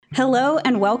Hello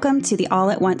and welcome to the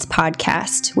All at Once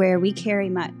podcast, where we carry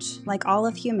much, like all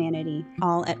of humanity,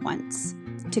 all at once.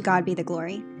 To God be the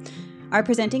glory. Our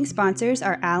presenting sponsors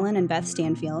are Alan and Beth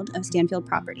Stanfield of Stanfield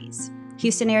Properties.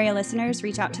 Houston area listeners,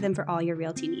 reach out to them for all your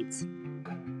realty needs.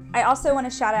 I also want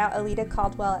to shout out Alita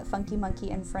Caldwell at Funky Monkey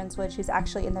in Friendswood, who's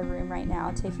actually in the room right now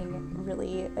taking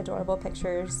really adorable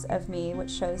pictures of me,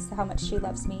 which shows how much she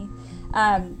loves me.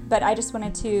 But I just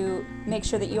wanted to make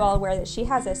sure that you all are aware that she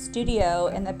has a studio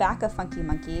in the back of Funky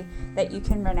Monkey that you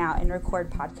can rent out and record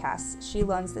podcasts. She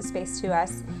loans the space to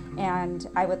us, and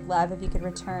I would love if you could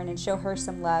return and show her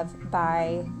some love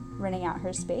by renting out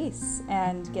her space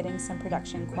and getting some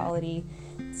production quality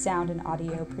sound and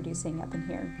audio producing up in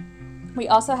here. We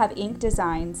also have Ink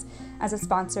Designs as a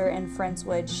sponsor in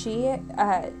Friendswood.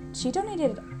 She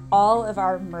donated all of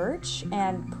our merch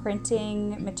and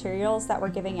printing materials that we're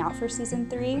giving out for season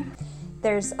 3.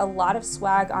 There's a lot of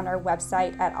swag on our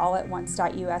website at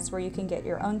allatOnce.us where you can get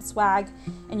your own swag,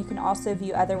 and you can also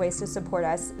view other ways to support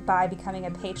us by becoming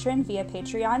a patron via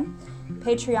Patreon.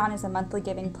 Patreon is a monthly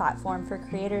giving platform for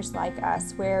creators like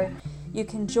us where you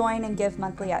can join and give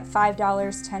monthly at $5,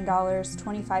 $10,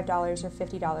 $25, or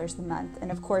 $50 a month.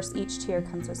 And of course, each tier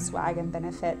comes with swag and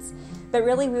benefits. But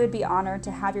really, we would be honored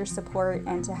to have your support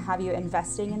and to have you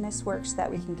investing in this work so that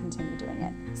we can continue doing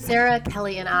it. Sarah,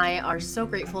 Kelly, and I are so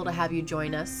grateful to have you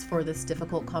join us for this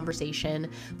difficult conversation,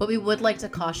 but we would like to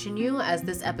caution you as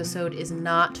this episode is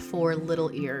not for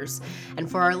little ears.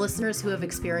 And for our listeners who have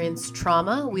experienced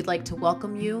trauma, we'd like to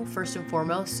welcome you first and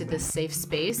foremost to this safe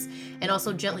space and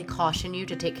also gently caution you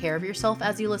to take care of yourself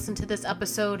as you listen to this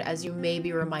episode, as you may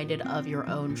be reminded of your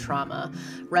own trauma.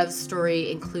 Rev's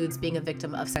story includes being a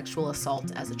victim of sexual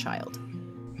assault as a child.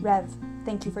 Rev,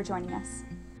 thank you for joining us.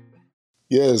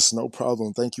 Yes, no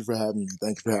problem. Thank you for having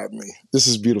me. This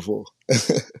is beautiful.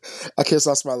 I can't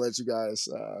stop smiling at you guys.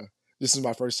 This is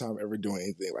my first time ever doing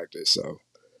anything like this, so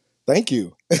thank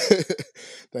you.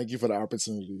 Thank you for the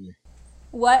opportunity.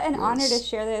 What an honor to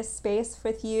share this space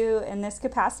with you in this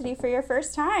capacity for your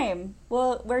first time.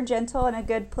 Well, we're gentle and a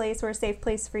good place. We're a safe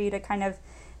place for you to kind of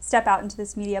step out into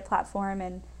this media platform,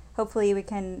 and hopefully we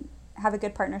can have a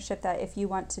good partnership that if you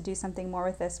want to do something more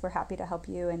with this, we're happy to help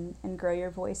you and grow your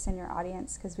voice and your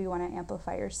audience because we want to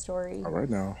amplify your story. All right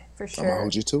now. For sure. I'm going to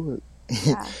hold you to it.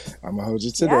 Yeah. I'm going to hold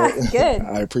you to that. Good.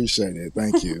 I appreciate it.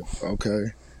 Thank you. Okay.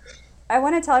 I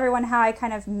want to tell everyone how I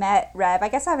kind of met Rev. I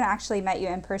guess I haven't actually met you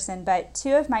in person, but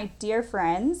two of my dear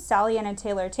friends, Sally Ann and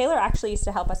Taylor. Taylor actually used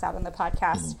to help us out on the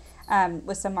podcast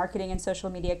with some marketing and social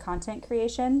media content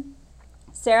creation.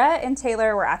 Sarah and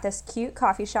Taylor were at this cute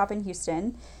coffee shop in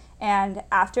Houston, and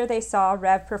after they saw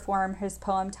Rev perform his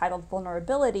poem titled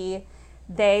Vulnerability,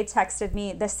 they texted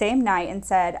me the same night and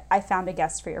said, I found a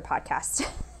guest for your podcast.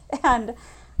 And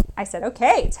I said,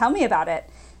 okay, tell me about it.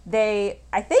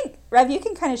 I think, Rev, you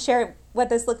can kind of share what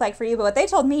this looked like for you, but what they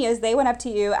told me is they went up to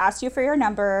you, asked you for your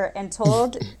number, and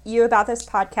told you about this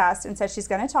podcast and said she's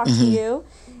going to talk to you.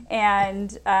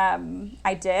 And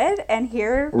I did, and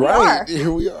here we are.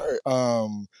 Here we are.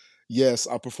 Yes,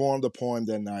 I performed the poem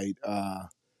that night.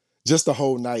 Just the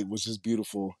whole night was just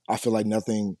beautiful. I feel like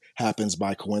nothing happens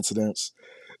by coincidence.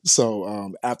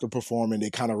 So after performing,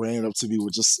 they kind of ran up to me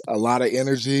with just a lot of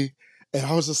energy. And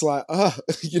I was just like,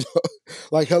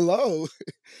 like, hello.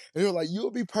 And they were like, you'll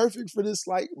be perfect for this,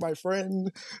 like, my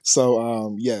friend.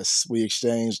 So, yes, we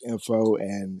exchanged info,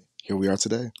 and here we are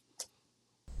today.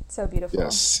 So beautiful.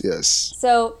 Yes.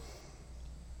 So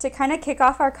to kind of kick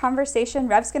off our conversation,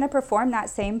 Rev's going to perform that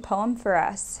same poem for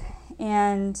us.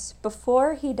 And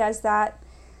before he does that,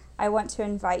 I want to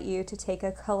invite you to take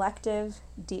a collective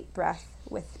deep breath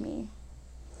with me.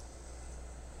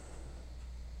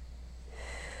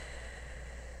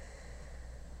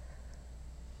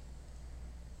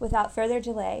 Without further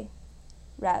delay,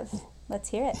 Rev, let's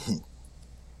hear it.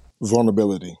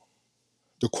 Vulnerability.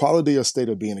 The quality or state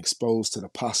of being exposed to the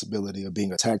possibility of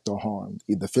being attacked or harmed,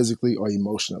 either physically or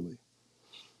emotionally.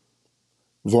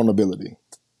 Vulnerability.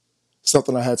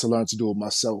 Something I had to learn to do with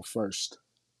myself first,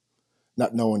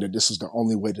 not knowing that this was the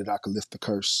only way that I could lift the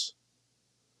curse.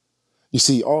 You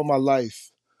see, all my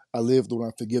life, I lived with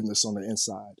unforgiveness on the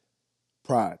inside.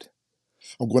 Pride.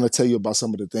 I'm going to tell you about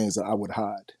some of the things that I would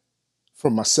hide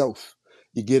from myself.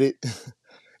 You get it?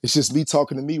 It's just me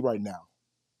talking to me right now.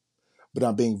 But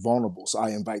I'm being vulnerable, so I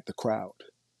invite the crowd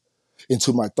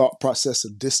into my thought process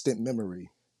of distant memory.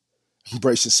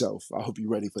 Embrace yourself. I hope you're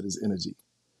ready for this energy.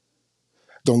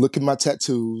 Don't look at my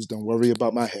tattoos. Don't worry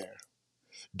about my hair.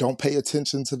 Don't pay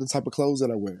attention to the type of clothes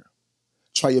that I wear.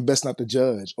 Try your best not to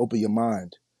judge. Open your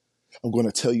mind. I'm going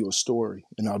to tell you a story,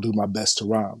 and I'll do my best to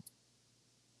rhyme.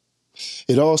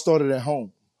 It all started at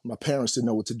home. My parents didn't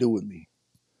know what to do with me.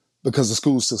 because the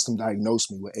school system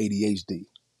diagnosed me with ADHD.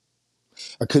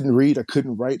 I couldn't read, I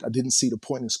couldn't write, I didn't see the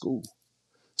point in school.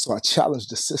 So I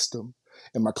challenged the system,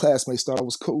 and my classmates thought I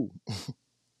was cool.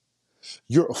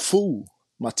 You're a fool,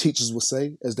 my teachers would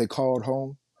say as they called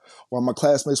home. While my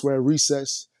classmates were at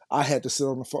recess, I had to sit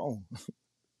on the phone.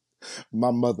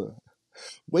 My mother,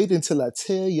 wait until I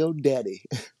tell your daddy.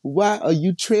 Why are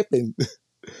you tripping?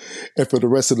 And for the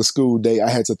rest of the school day, I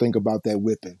had to think about that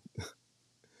whipping.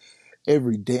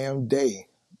 Every damn day,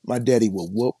 my daddy would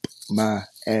whoop my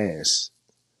ass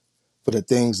for the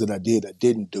things that I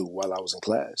didn't do while I was in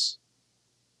class.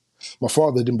 My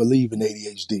father didn't believe in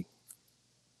ADHD.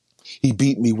 He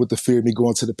beat me with the fear of me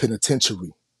going to the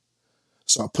penitentiary.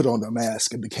 So I put on a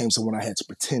mask and became someone I had to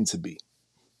pretend to be.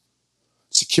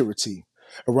 Security.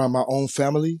 Around my own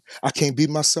family, I can't be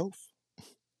myself.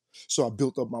 So I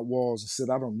built up my walls and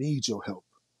said, I don't need your help.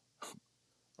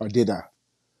 Or did I?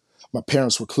 My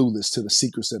parents were clueless to the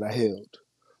secrets that I held,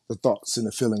 the thoughts and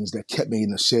the feelings that kept me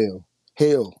in a shell.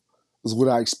 Hell was what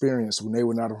I experienced when they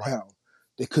were not around.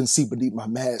 They couldn't see beneath my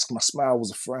mask. My smile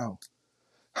was a frown.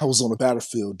 I was on the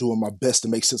battlefield doing my best to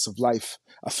make sense of life.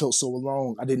 I felt so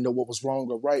alone. I didn't know what was wrong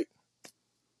or right.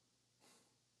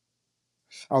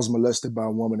 I was molested by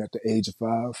a woman at the age of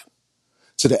 5.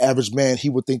 To the average man, he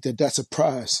would think that that's a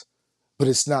prize, but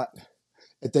it's not.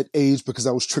 At that age, because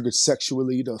I was triggered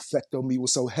sexually, the effect on me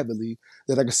was so heavily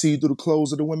that I could see through the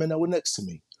clothes of the women that were next to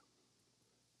me.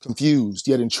 Confused,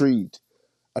 yet intrigued.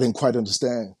 I didn't quite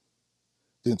understand.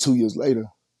 Then 2 years later,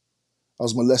 I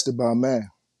was molested by a man.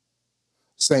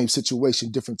 Same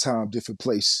situation, different time, different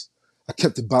place. I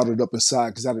kept it bottled up inside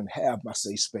because I didn't have my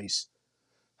safe space.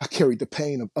 I carried the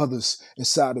pain of others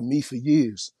inside of me for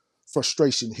years.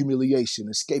 Frustration, humiliation,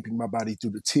 escaping my body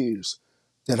through the tears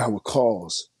that I would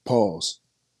cause. Pause.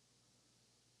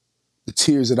 The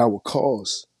tears that I would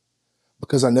cause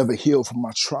because I never healed from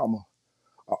my trauma.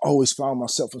 I always found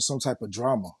myself in some type of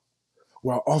drama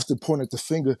where I often pointed the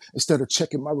finger instead of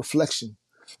checking my reflection.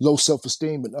 Low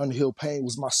self-esteem and unhealed pain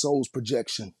was my soul's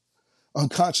projection.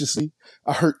 Unconsciously,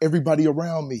 I hurt everybody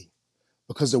around me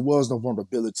because there was no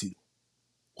vulnerability.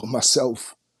 With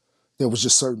myself, there was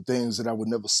just certain things that I would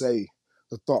never say.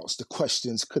 The thoughts, the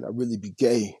questions, could I really be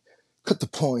gay? Cut the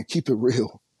point, keep it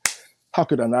real. How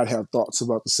could I not have thoughts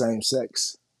about the same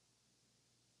sex?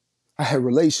 I had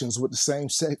relations with the same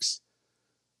sex.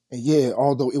 And yeah,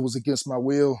 although it was against my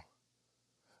will,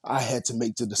 I had to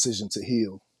make the decision to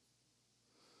heal.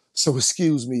 So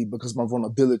excuse me because my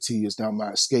vulnerability is now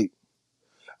my escape.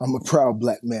 I'm a proud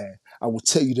black man. I will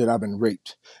tell you that I've been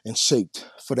raped and shaped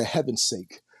for the heaven's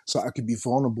sake so I could be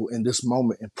vulnerable in this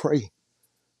moment and pray.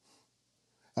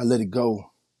 I let it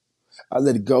go. I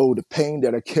let it go. The pain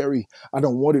that I carry, I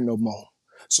don't want it no more.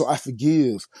 So I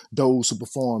forgive those who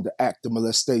performed the act of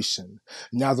molestation.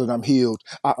 Now that I'm healed,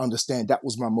 I understand that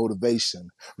was my motivation.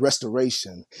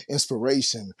 Restoration,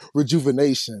 inspiration,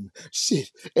 rejuvenation. Shit,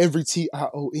 every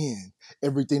TION.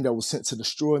 Everything that was sent to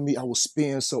destroy me, I will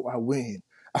spin so I win.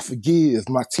 I forgive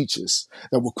my teachers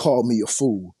that will call me a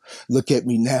fool. Look at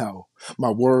me now. My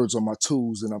words are my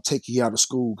tools and I'm taking you out of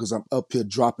school because I'm up here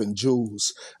dropping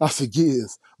jewels. I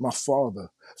forgive my father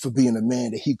for being a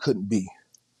man that he couldn't be.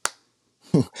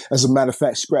 As a matter of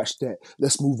fact, scratch that.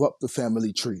 Let's move up the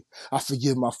family tree. I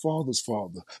forgive my father's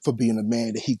father for being a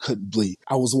man that he couldn't bleed.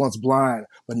 I was once blind,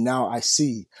 but now I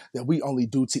see that we only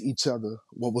do to each other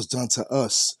what was done to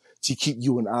us to keep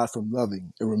you and I from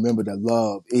loving. And remember that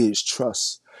love is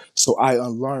trust. So I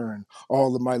unlearn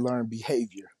all of my learned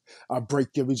behavior. I break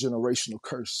every generational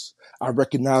curse. I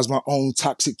recognize my own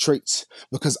toxic traits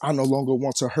because I no longer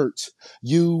want to hurt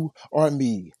you or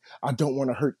me. I don't want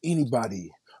to hurt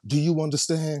anybody. Do you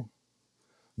understand?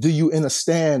 Do you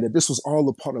understand that this was all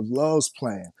a part of love's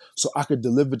plan? So I could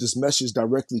deliver this message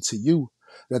directly to you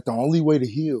that the only way to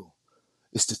heal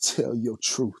is to tell your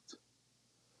truth.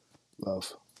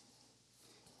 Love.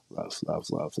 Love, love,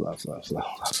 love, love, love,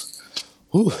 love.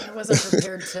 Whew. I wasn't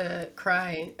prepared to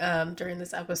cry during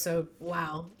this episode.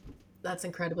 Wow. That's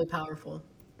incredibly powerful.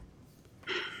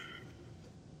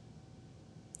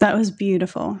 That was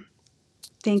beautiful.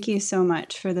 Thank you so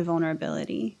much for the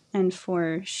vulnerability and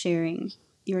for sharing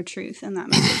your truth in that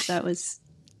message. That was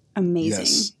amazing.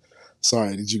 Yes.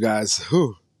 Sorry, did you guys?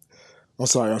 Whew. I'm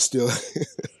sorry, I'm still.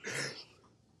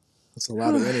 It's a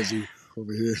lot of energy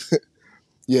over here.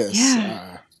 Yes.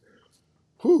 Yeah.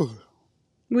 Whew.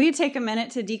 Will you take a minute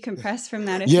to decompress from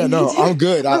that? Yeah, no, I'm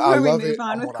good. I love it.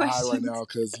 I'm I'm on a high right now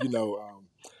because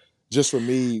just for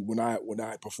me, when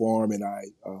I perform and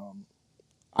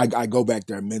I go back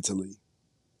there mentally,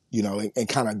 and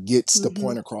kind of gets the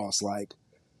point across, like,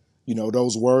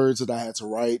 those words that I had to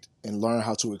write and learn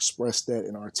how to express that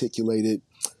and articulate it.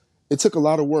 it took a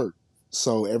lot of work.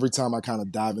 So every time I kind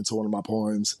of dive into one of my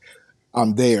poems,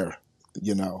 I'm there,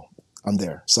 you know, I'm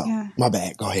there. So Yeah. my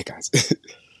bad. Go ahead, guys.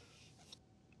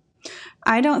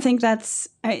 I don't think that's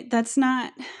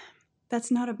not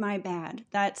of my bad.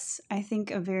 That's, I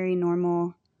think, a very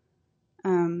normal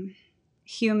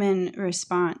human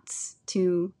response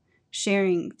to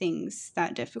sharing things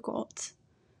that difficult.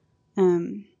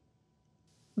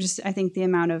 Just, I think the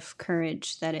amount of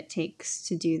courage that it takes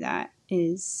to do that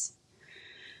is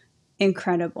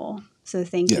incredible. So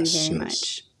thank you very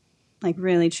much. Like,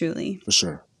 really, truly. For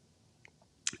sure.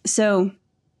 So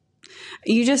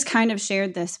you just kind of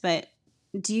shared this, but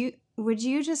would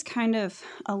you just kind of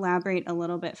elaborate a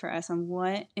little bit for us on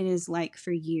what it is like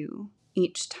for you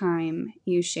each time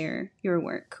you share your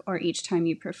work or each time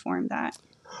you perform that?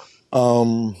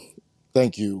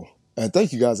 Thank you. And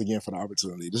thank you guys again for the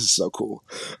opportunity. This is so cool.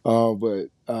 But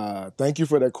thank you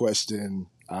for that question.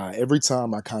 Every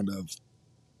time I kind of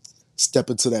step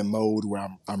into that mode where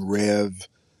I'm Rev,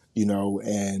 you know,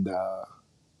 and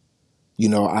you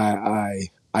know, I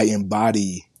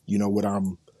embody, you know, what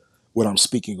I'm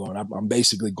speaking on. I'm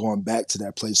basically going back to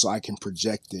that place so I can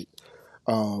project it.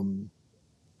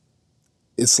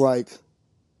 It's like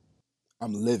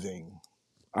I'm living.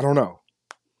 I don't know,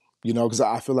 you know, because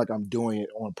I feel like I'm doing it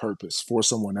on purpose for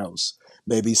someone else,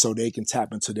 maybe so they can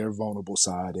tap into their vulnerable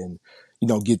side and, you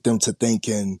know, get them to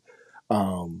thinking,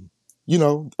 you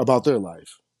know, about their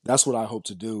life. That's what I hope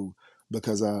to do.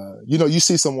 Because, you know, you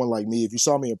see someone like me, if you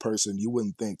saw me in person, you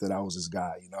wouldn't think that I was this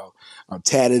guy, you know. I'm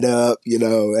tatted up, you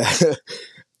know.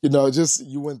 You know, just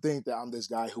you wouldn't think that I'm this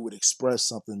guy who would express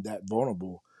something that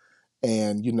vulnerable.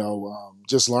 And, you know,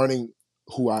 just learning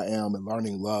who I am and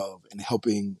learning love and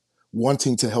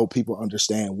wanting to help people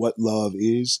understand what love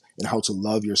is and how to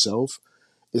love yourself.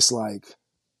 It's like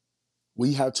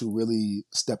we have to really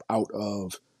step out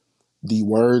of the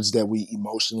words that we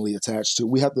emotionally attach to.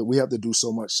 We have to do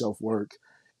so much self-work.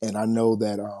 And I know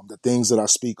that the things that I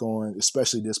speak on,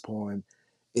 especially this poem,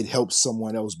 it helps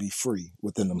someone else be free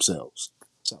within themselves.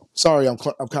 So sorry, I'm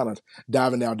kind of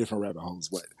diving down different rabbit holes,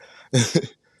 but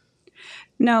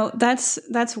No, that's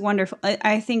wonderful.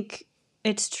 I think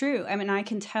it's true. I mean, I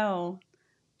can tell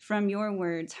from your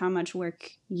words how much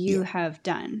work you have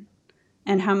done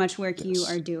and how much work you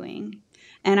are doing.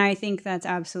 And I think that's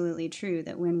absolutely true,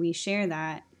 that when we share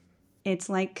that, it's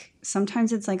like,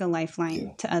 sometimes it's like a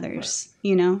lifeline to others,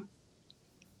 you know?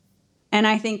 And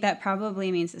I think that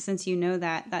probably means that since you know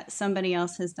that somebody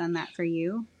else has done that for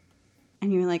you,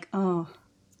 and you're like, oh,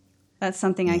 that's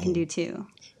something I can do too.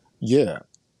 Yeah.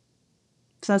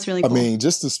 So that's really cool. I mean,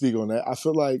 just to speak on that, I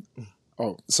feel like,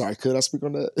 oh, sorry, could I speak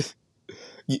on that?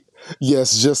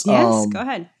 Yes, Yes, go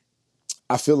ahead.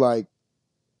 I feel like,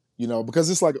 you know, because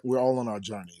it's like we're all on our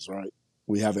journeys, right?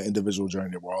 We have an individual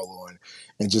journey that we're all on.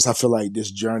 And just, I feel like this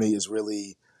journey is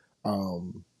really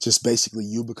just basically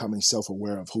you becoming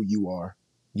self-aware of who you are,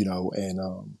 you know, and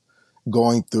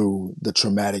going through the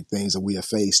traumatic things that we have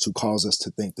faced to cause us to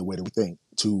think the way that we think,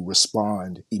 to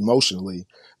respond emotionally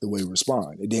the way we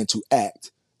respond, and then to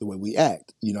act the way we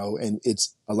act, you know, and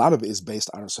it's a lot of it is based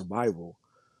on survival.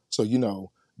 So, you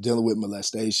know, dealing with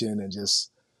molestation and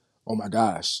just, oh my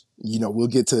gosh, you know, we'll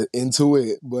get into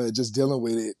it, but just dealing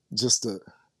with it, it's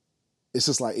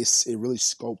just like, it really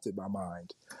sculpted my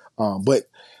mind.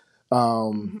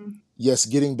 Yes,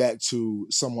 getting back to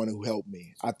someone who helped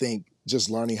me, I think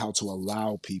just learning how to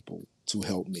allow people to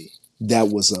help me,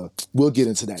 we'll get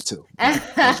into that too. I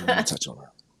just want to touch on that.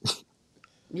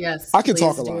 Yes, I can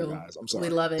talk a lot, guys. I'm sorry.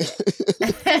 We love it.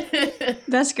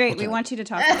 That's great. Okay. We want you to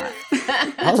talk a lot.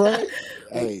 All right.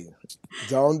 Hey,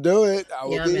 don't do it. I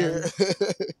will be here.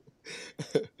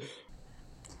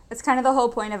 It's kind of the whole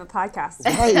point of a podcast.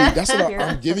 Right. That's what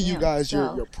I'm giving you guys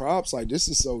your props. Like, this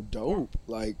is so dope.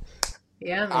 Yeah. Like,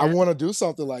 yeah, man. I want to do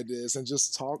something like this and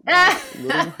just talk my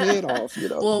little head off, you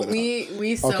know. Well,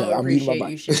 we so appreciate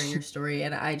you sharing your story,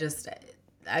 and I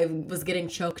was getting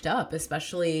choked up,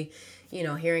 especially, you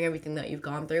know, hearing everything that you've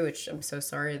gone through, which I'm so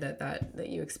sorry that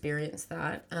you experienced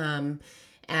that.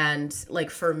 And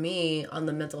like for me, on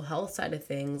the mental health side of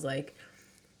things, like,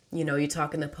 you know, you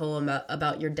talk in the poem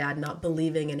about your dad not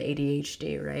believing in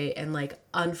ADHD, right? And like,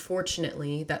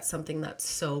 unfortunately, that's something that's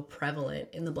so prevalent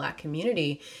in the Black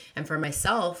community. And for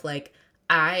myself, like,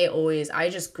 I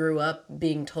just grew up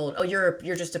being told, oh, you're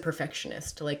just a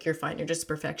perfectionist. Like, you're fine. You're just a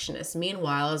perfectionist.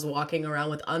 Meanwhile, I was walking around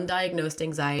with undiagnosed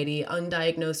anxiety,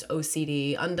 undiagnosed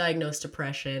OCD, undiagnosed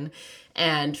depression,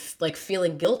 and like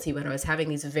feeling guilty when I was having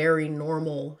these very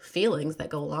normal feelings that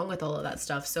go along with all of that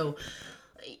stuff. So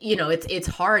it's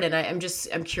hard. And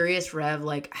I'm curious, Rev,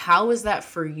 like, how is that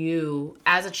for you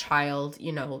as a child,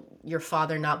 your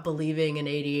father not believing in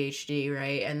ADHD,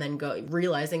 right? And then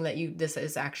realizing that this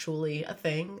is actually a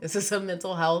thing. This is a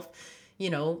mental health,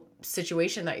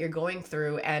 situation that you're going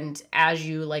through. And as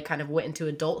you like kind of went into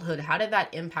adulthood, how did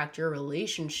that impact your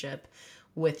relationship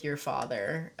with your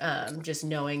father? Just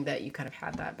knowing that you kind of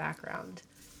had that background.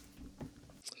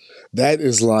 That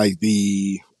is like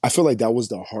I feel like that was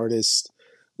the hardest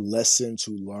lesson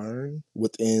to learn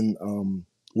within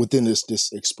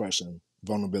this expression,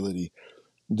 vulnerability.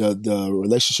 The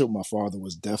relationship with my father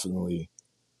was definitely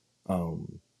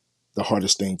the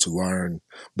hardest thing to learn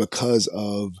because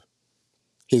of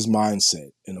his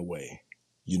mindset in a way.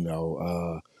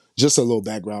 Just a little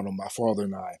background on my father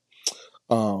and I.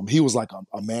 He was like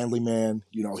a manly man.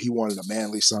 He wanted a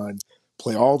manly son,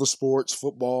 play all the sports,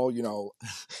 football,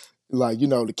 like,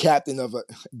 the captain of it.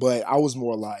 But I was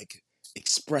more like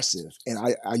expressive, and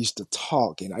I used to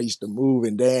talk, and I used to move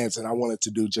and dance, and I wanted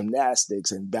to do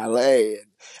gymnastics and ballet, and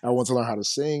I wanted to learn how to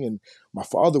sing. And my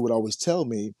father would always tell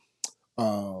me,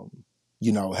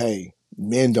 hey,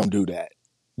 men don't do that.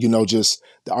 Just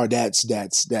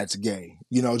that's gay.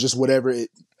 Just whatever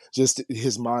just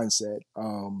his mindset.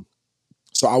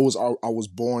 So I was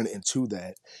born into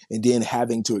that, and then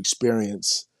having to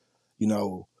experience,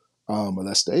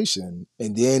 molestation,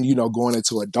 and then going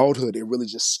into adulthood, it really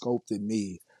just sculpted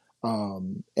me,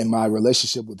 and my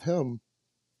relationship with him.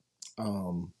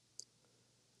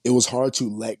 It was hard to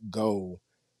let go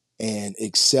and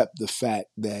accept the fact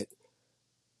that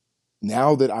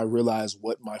now that I realize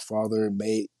what my father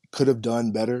could have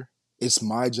done better, it's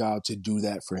my job to do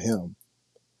that for him.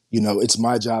 It's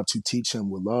my job to teach him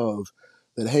with love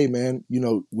that, hey, man,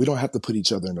 we don't have to put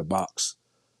each other in a box.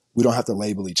 We don't have to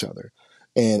label each other.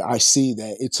 And I see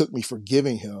that it took me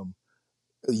forgiving him,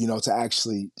 to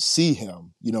actually see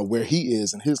him, where he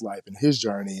is in his life and his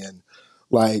journey. And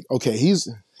like, okay, he's,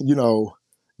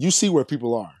 you see where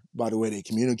people are by the way they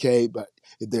communicate, but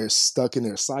if they're stuck in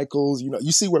their cycles,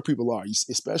 you see where people are,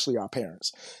 especially our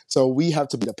parents. So we have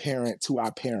to be the parent to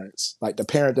our parents, like the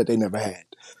parent that they never had.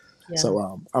 Yeah.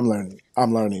 So I'm learning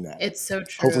that. It's so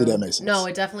true. Hopefully that makes sense. No,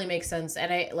 it definitely makes sense.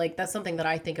 And that's something that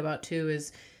I think about too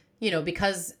is,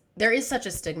 because there is such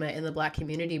a stigma in the Black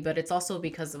community, but it's also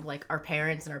because of like our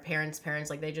parents and our parents'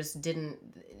 like they just didn't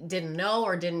know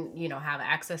or didn't, have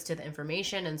access to the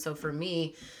information. And so for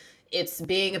me, it's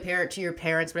being a parent to your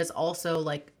parents, but it's also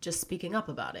like just speaking up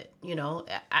about it,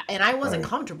 and I wasn't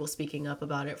comfortable speaking up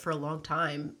about it for a long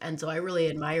time. And so I really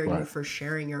admire you for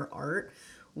sharing your art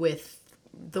with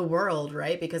the world,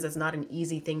 right? Because it's not an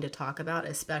easy thing to talk about,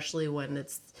 especially when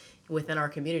it's within our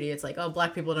community. It's like, oh,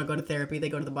 Black people don't go to therapy, they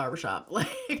go to the barbershop.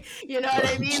 Like, you know what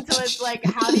I mean? So it's like,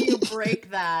 how do you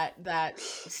break that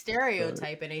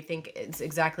stereotype? And I think it's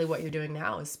exactly what you're doing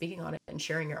now is speaking on it and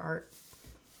sharing your art.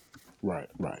 Right.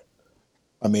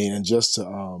 I mean, and just to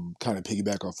kind of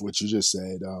piggyback off what you just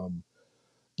said,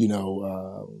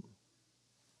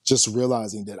 just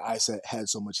realizing that I had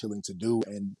so much healing to do,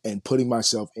 and putting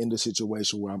myself in the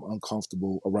situation where I'm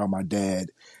uncomfortable around my dad,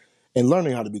 and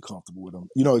learning how to be comfortable with him,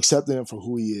 accepting him for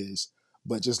who he is,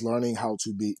 but just learning how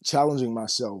to be, challenging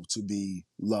myself to be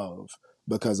love,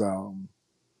 because,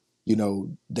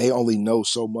 they only know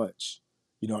so much,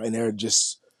 and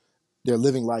they're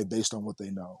living life based on what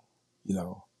they know,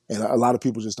 and a lot of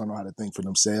people just don't know how to think for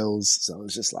themselves. So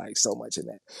it's just like so much in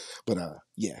that, but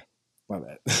yeah, my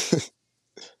bad.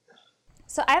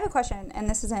 So I have a question, and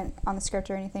this isn't on the script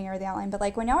or anything or the outline, but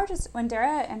like when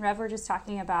Dara and Rev were just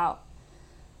talking about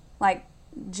like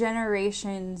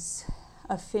generations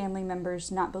of family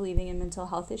members not believing in mental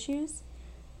health issues,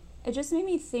 it just made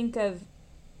me think of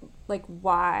like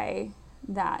why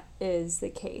that is the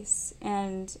case.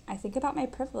 And I think about my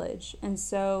privilege. And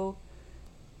so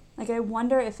like I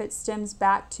wonder if it stems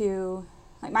back to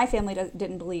like my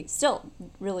family still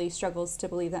really struggles to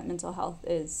believe that mental health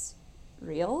is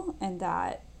real, and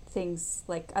that things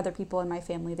like other people in my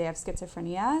family, they have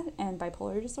schizophrenia and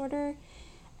bipolar disorder,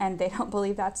 and they don't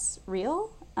believe that's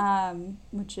real,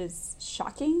 which is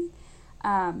shocking.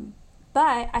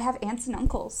 But I have aunts and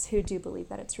uncles who do believe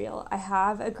that it's real. I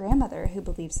have a grandmother who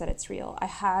believes that it's real. I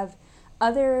have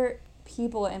other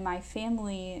people in my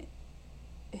family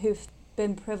who've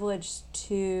been privileged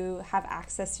to have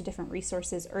access to different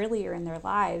resources earlier in their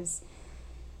lives.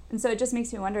 And so it just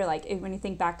makes me wonder, like, when you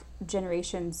think back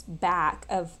generations back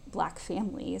of Black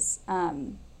families,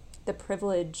 the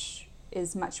privilege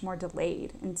is much more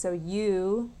delayed. And so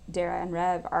you, Dara and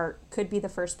Rev, could be the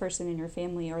first person in your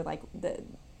family, or like the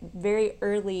very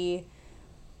early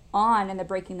on in the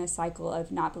breaking this cycle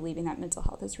of not believing that mental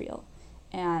health is real.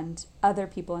 And other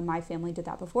people in my family did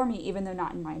that before me, even though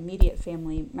not in my immediate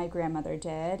family. My grandmother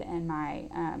did, and my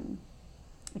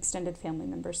extended family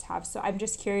members have. So I'm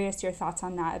just curious your thoughts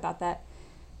on that, about that,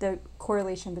 the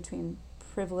correlation between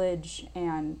privilege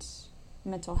and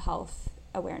mental health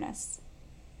awareness.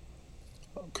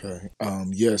 Okay.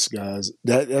 Yes, guys.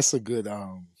 That's a good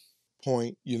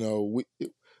point.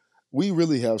 We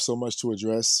really have so much to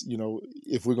address.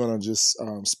 If we're gonna just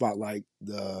spotlight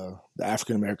the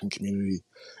African American community,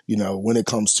 when it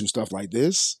comes to stuff like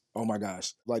this, oh my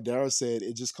gosh, like Dara said,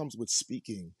 it just comes with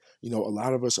speaking. A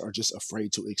lot of us are just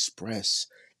afraid to express,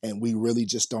 and we really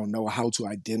just don't know how to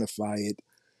identify it.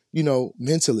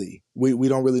 Mentally, we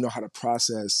don't really know how to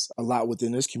process a lot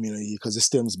within this community because it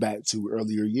stems back to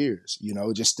earlier years.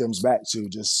 It just stems back to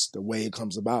just the way it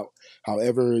comes about.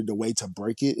 However, the way to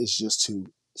break it is just to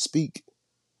speak.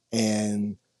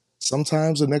 And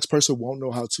sometimes the next person won't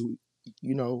know how to,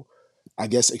 I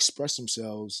guess, express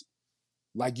themselves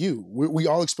like you. We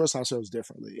all express ourselves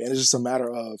differently. And it's just a matter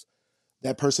of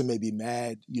that person may be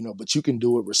mad, but you can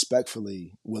do it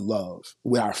respectfully with love,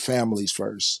 with our families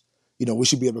first. We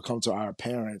should be able to come to our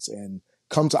parents and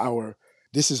come to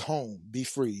this is home, be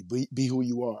free, be who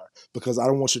you are, because I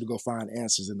don't want you to go find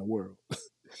answers in the world.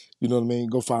 You know what I mean?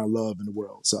 Go find love in the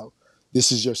world. So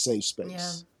this is your safe space.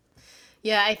 Yeah.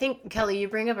 Yeah, I think, Kelly, you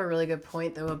bring up a really good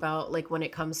point, though, about like when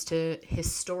it comes to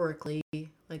historically,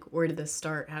 like where did this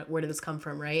start? Where did this come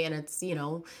from, right? And it's,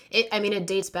 it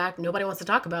dates back, nobody wants to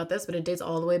talk about this, but it dates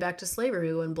all the way back to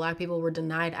slavery when Black people were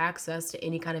denied access to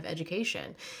any kind of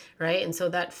education, right? And so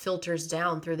that filters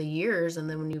down through the years. And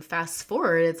then when you fast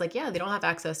forward, it's like, yeah, they don't have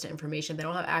access to information. They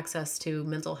don't have access to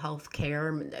mental health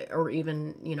care or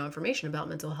even, information about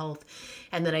mental health.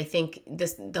 And then I think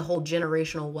the whole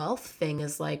generational wealth thing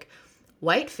is like,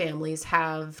 white families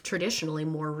have traditionally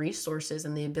more resources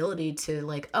and the ability to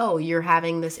like, oh, you're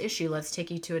having this issue, let's take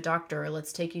you to a doctor, or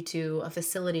let's take you to a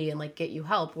facility and like get you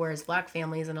help. Whereas Black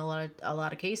families in a lot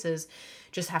of cases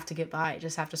just have to get by,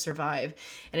 just have to survive.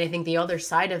 And I think the other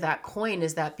side of that coin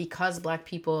is that because Black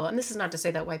people, and this is not to say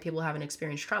that white people haven't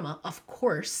experienced trauma, of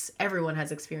course, everyone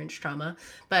has experienced trauma,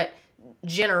 but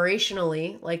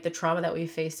generationally, like the trauma that we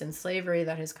faced in slavery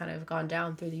that has kind of gone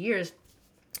down through the years,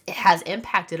 it has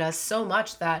impacted us so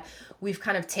much that we've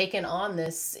kind of taken on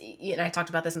this, and I talked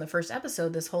about this in the first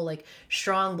episode, this whole like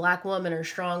strong Black woman or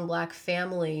strong Black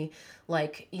family,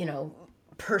 like,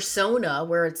 persona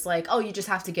where it's like, oh, you just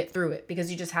have to get through it because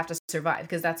you just have to survive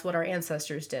because that's what our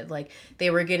ancestors did. Like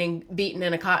they were getting beaten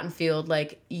in a cotton field.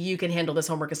 Like you can handle this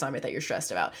homework assignment that you're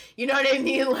stressed about. You know what I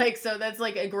mean? Like, so that's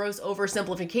like a gross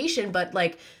oversimplification, but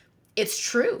like, it's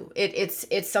true.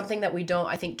 It's something that we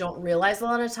don't realize a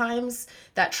lot of times,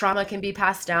 that trauma can be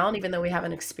passed down even though we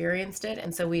haven't experienced it.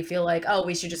 And so we feel like, oh,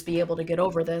 we should just be able to get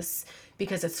over this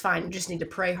because it's fine. You just need to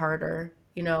pray harder,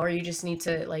 or you just need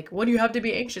to like, what do you have to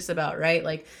be anxious about? Right?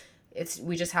 Like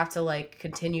we just have to like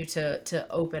continue to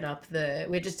open up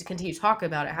we just continue to talk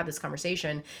about it, have this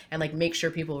conversation and like make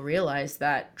sure people realize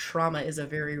that trauma is a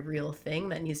very real thing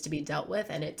that needs to be dealt with.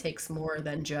 And it takes more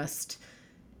than just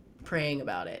praying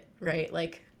about it, right?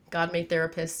 Like God made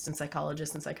therapists and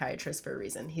psychologists and psychiatrists for a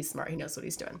reason. He's smart. He knows what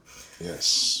he's doing.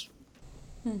 Yes.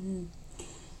 Mm-hmm.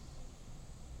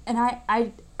 And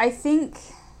I think,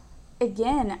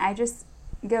 again, I just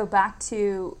go back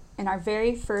to in our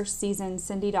very first season,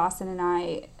 Cindy Dawson and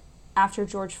I, after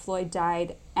George Floyd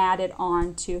died, added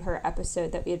on to her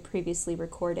episode that we had previously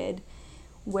recorded,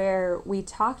 where we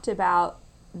talked about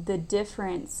the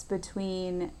difference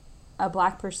between a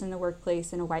Black person in the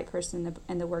workplace and a white person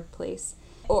in the workplace,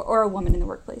 or a woman in the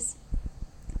workplace.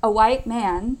 A white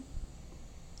man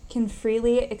can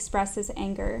freely express his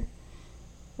anger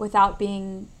without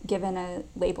being given a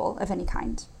label of any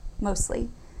kind, mostly.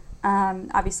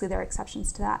 Obviously, there are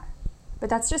exceptions to that. But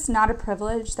that's just not a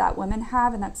privilege that women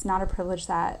have, and that's not a privilege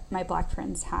that my Black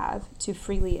friends have, to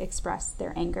freely express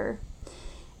their anger.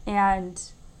 And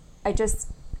I just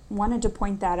wanted to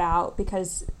point that out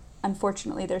because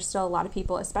unfortunately, there's still a lot of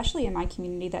people, especially in my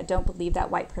community, that don't believe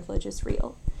that white privilege is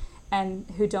real and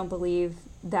who don't believe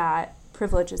that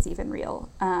privilege is even real.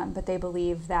 But they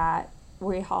believe that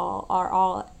we all are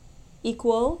all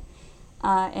equal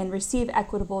and receive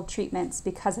equitable treatments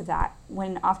because of that,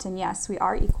 when often, yes, we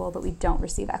are equal, but we don't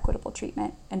receive equitable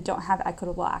treatment and don't have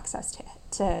equitable access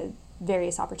to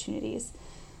various opportunities.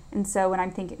 And so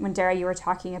when Dara, you were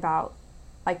talking about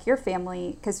like your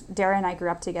family, because Dara and I grew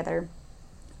up together.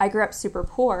 I grew up super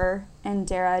poor, and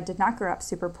Dara did not grow up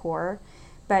super poor,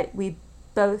 but we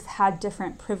both had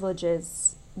different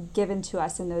privileges given to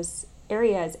us in those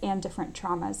areas and different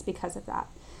traumas because of that.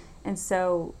 And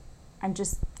so I'm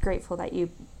just grateful that you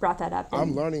brought that up.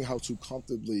 I'm learning how to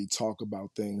comfortably talk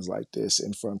about things like this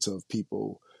in front of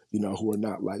people, who are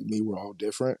not like me. We're all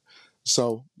different.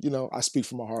 So, I speak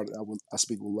from my heart. I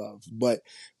speak with love. But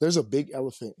there's a big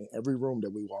elephant in every room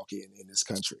that we walk in this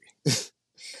country.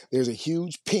 There's a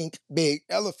huge, pink, big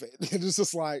elephant. It's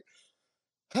just like,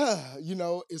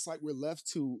 it's like we're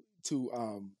left to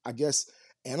I guess,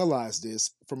 analyze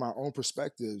this from our own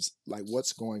perspectives, like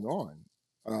what's going on,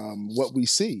 what we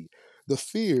see, the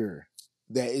fear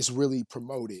that is really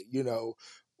promoted,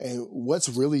 and what's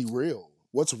really real,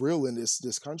 what's real in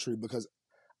this country, because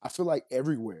I feel like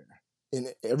everywhere, in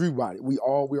everybody, we're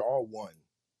all one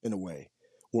in a way.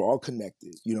 We're all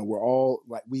connected. We're all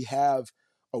like, we have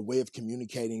a way of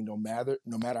communicating. No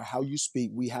matter how you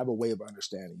speak, we have a way of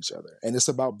understanding each other. And it's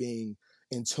about being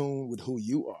in tune with who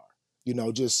you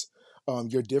are, just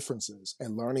your differences,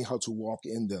 and learning how to walk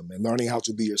in them, and learning how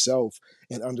to be yourself,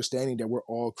 and understanding that we're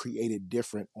all created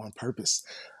different on purpose.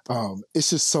 It's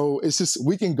just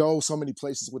we can go so many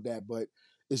places with that, but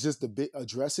it's just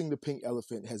addressing the pink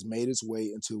elephant has made its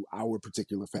way into our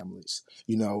particular families.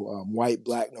 White,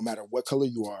 black, no matter what color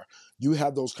you are, you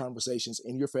have those conversations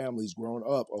in your families growing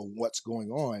up on what's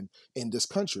going on in this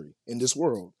country, in this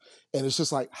world. And it's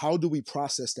just like, how do we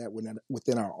process that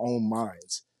within our own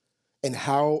minds? And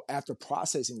how, after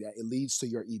processing that, it leads to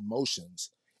your emotions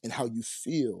and how you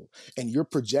feel. And you're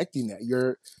projecting that.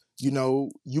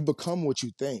 You become what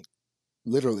you think,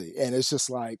 literally. And it's just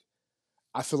like,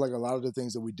 I feel like a lot of the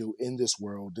things that we do in this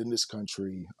world, in this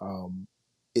country,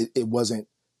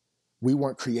 we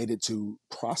weren't created to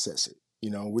process it.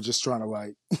 We're just trying to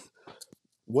like,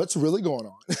 what's really going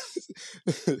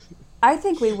on? I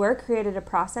think we were created to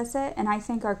process it, and I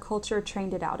think our culture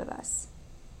trained it out of us.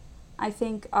 I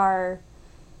think our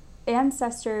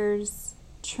ancestors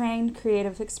trained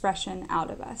creative expression out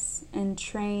of us, and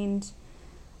trained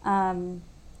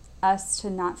us to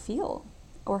not feel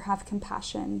or have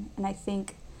compassion. And I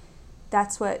think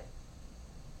that's what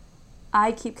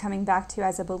I keep coming back to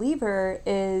as a believer,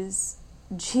 is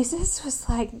Jesus was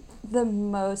like the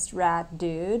most rad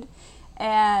dude,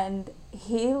 and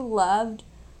he loved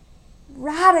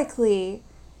radically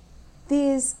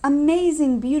these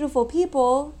amazing, beautiful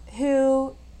people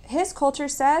who his culture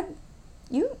said,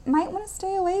 you might want to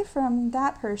stay away from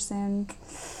that person.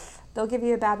 They'll give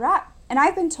you a bad rap. And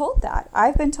I've been told that.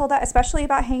 Especially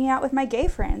about hanging out with my gay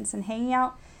friends and hanging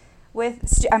out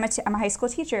with, I'm a high school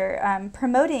teacher,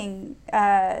 promoting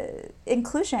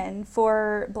inclusion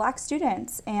for Black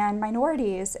students and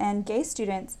minorities and gay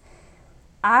students.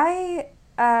 I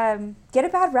get a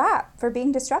bad rap for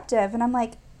being disruptive. And I'm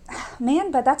like,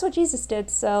 man, but that's what Jesus did.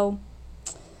 So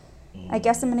I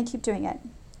guess I'm going to keep doing it.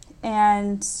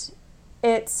 And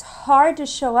it's hard to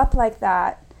show up like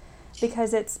that,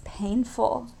 because it's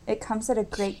painful. It comes at a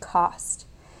great cost.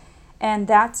 And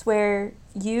that's where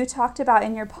you talked about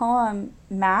in your poem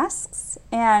masks,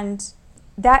 and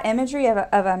that imagery of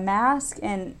a mask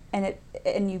and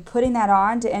you putting that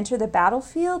on to enter the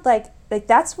battlefield, like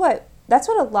that's what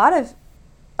a lot of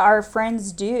our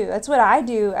friends do. That's what I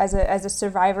do as a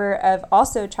survivor of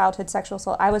also childhood sexual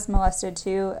assault. I was molested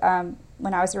too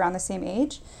when I was around the same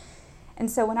age. And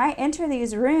so when I enter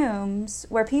these rooms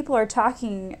where people are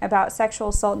talking about sexual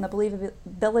assault and the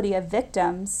believability of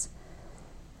victims,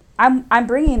 I'm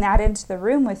bringing that into the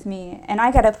room with me, and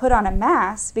I got to put on a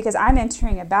mask because I'm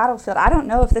entering a battlefield. I don't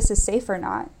know if this is safe or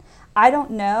not. I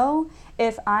don't know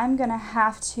if I'm going to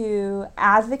have to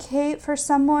advocate for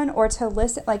someone or to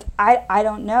listen. Like, I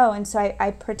don't know. And so I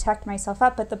protect myself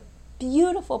up. But the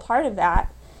beautiful part of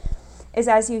that is,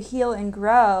 as you heal and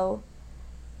grow,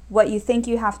 what you think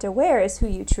you have to wear is who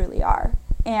you truly are.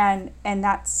 And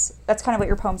that's kind of what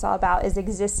your poem's all about, is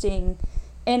existing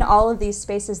in all of these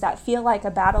spaces that feel like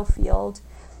a battlefield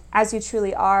as you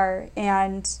truly are,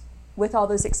 and with all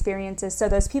those experiences. So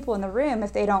those people in the room,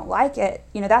 if they don't like it,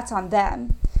 that's on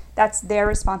them. That's their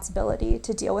responsibility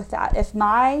to deal with that. If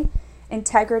my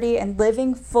integrity and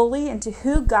living fully into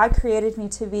who God created me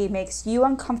to be makes you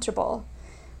uncomfortable,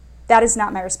 that is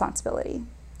not my responsibility.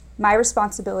 My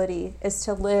responsibility is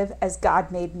to live as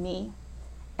God made me,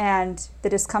 and the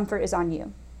discomfort is on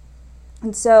you.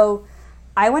 And so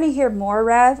I want to hear more,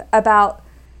 Rev, about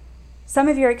some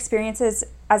of your experiences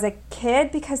as a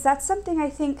kid, because that's something I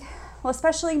think, well,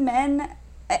 especially men,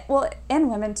 well, and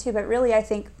women too, but really I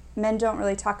think men don't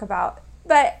really talk about.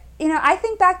 But, I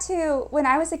think back to when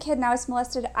I was a kid and I was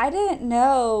molested. I didn't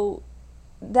know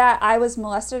that I was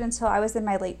molested until I was in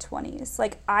my late 20s.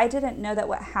 Like, I didn't know that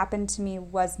what happened to me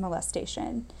was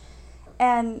molestation.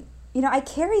 And, I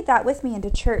carried that with me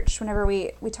into church whenever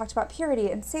we talked about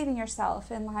purity and saving yourself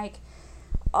and, like,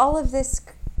 all of this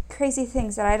crazy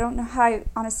things that I don't know how I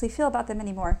honestly feel about them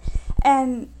anymore.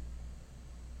 And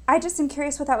I just am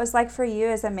curious what that was like for you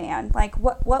as a man. Like,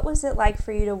 what was it like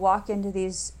for you to walk into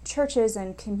these churches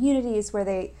and communities where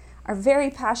they are very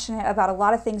passionate about a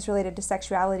lot of things related to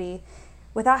sexuality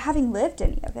without having lived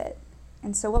any of it?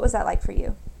 And so what was that like for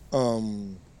you?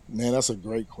 Man, that's a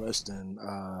great question.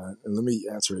 And let me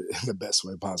answer it in the best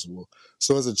way possible.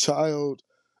 So as a child,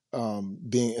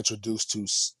 being introduced to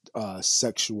the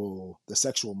sexual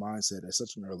mindset at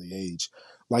such an early age,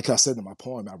 like I said in my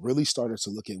poem, I really started to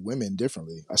look at women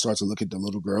differently. I started to look at the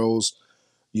little girls,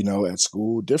 at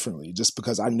school differently, just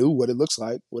because I knew what it looks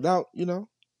like without,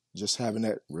 just having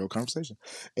that real conversation.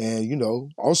 And,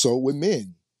 also with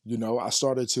men, I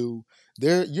started to,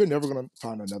 you're never going to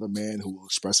find another man who will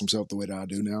express himself the way that I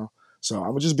do now. So I'm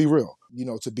gonna just be real,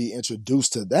 to be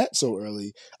introduced to that so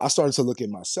early, I started to look at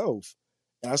myself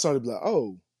and I started to be like,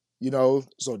 oh,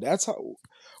 so that's how,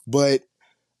 but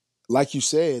like you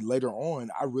said, later on,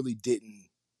 I really didn't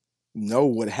know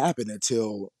what happened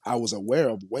until I was aware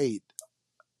of, wait,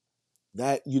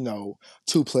 that 2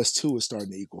 + 2 is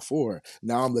starting to equal 4.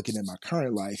 Now I'm looking at my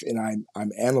current life and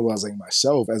I'm analyzing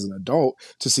myself as an adult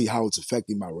to see how it's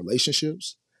affecting my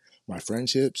relationships, my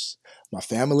friendships, my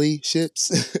family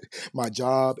ships, my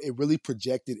job. It really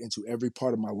projected into every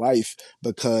part of my life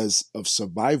because of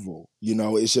survival.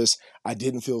 It's just I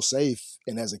didn't feel safe,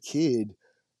 and as a kid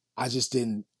I just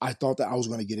didn't, I thought that I was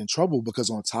going to get in trouble because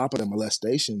on top of the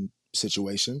molestation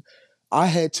situation, I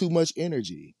had too much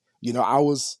energy.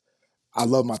 I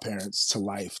love my parents to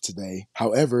life today.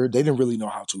 However, they didn't really know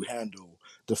how to handle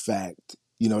the fact,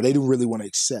 they didn't really want to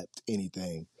accept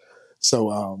anything. So,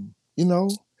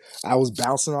 I was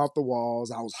bouncing off the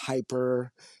walls. I was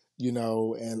hyper,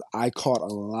 and I caught a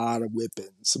lot of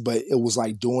whippings, but it was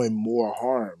like doing more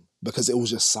harm because it was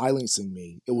just silencing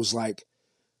me. It was like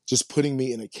just putting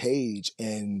me in a cage.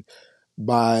 And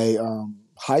by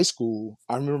high school,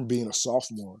 I remember being a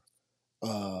sophomore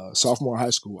in high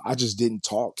school, I just didn't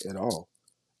talk at all.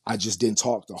 I just didn't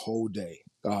talk the whole day.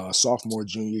 Sophomore,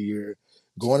 junior year,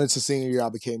 going into senior year, I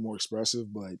became more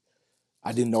expressive, but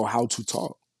I didn't know how to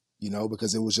talk,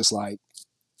 because it was just like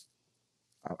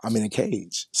I'm in a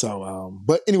cage. So,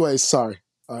 but anyways, sorry,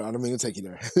 I don't mean to take you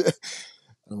there. I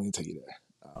don't mean to take you there.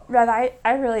 Rev,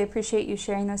 I really appreciate you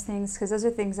sharing those things because those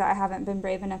are things that I haven't been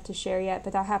brave enough to share yet,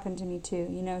 but that happened to me too,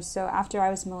 So after I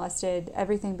was molested,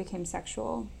 everything became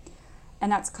sexual.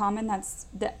 And that's common.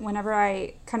 Whenever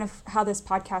how this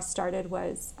podcast started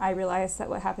was I realized that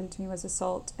what happened to me was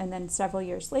assault. And then several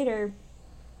years later,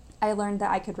 I learned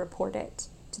that I could report it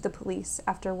to the police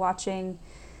after watching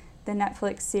the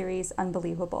Netflix series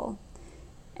Unbelievable.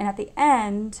 And at the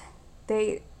end,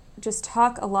 they just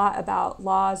talk a lot about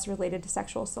laws related to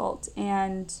sexual assault.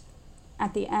 And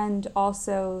at the end,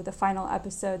 also, the final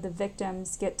episode, the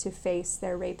victims get to face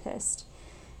their rapist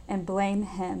and blame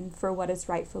him for what is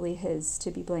rightfully his to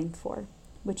be blamed for,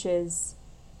 which is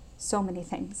so many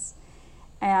things.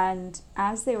 And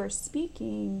as they were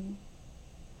speaking,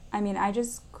 I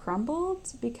just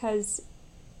crumbled because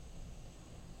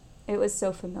it was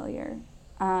so familiar.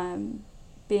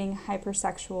 Being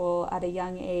hypersexual at a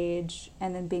young age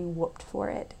and then being whooped for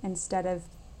it instead of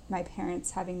my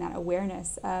parents having that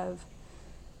awareness of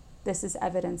this is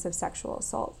evidence of sexual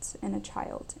assault in a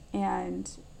child. And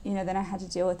then I had to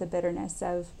deal with the bitterness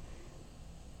of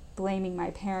blaming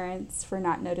my parents for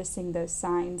not noticing those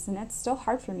signs. And it's still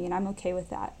hard for me, and I'm okay with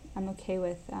that. I'm okay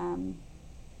with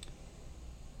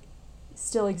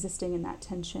still existing in that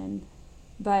tension.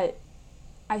 But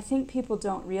I think people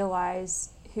don't realize,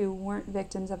 who weren't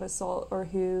victims of assault or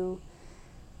who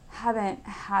haven't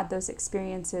had those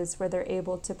experiences where they're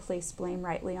able to place blame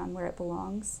rightly on where it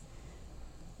belongs,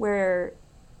 where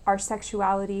our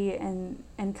sexuality and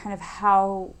kind of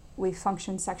how we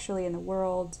function sexually in the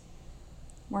world,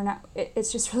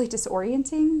 it's just really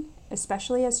disorienting,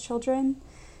 especially as children.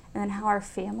 And then how our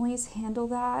families handle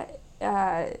that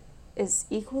is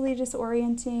equally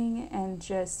disorienting and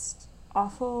just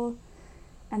awful.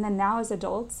 And then now as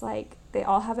adults, they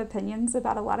all have opinions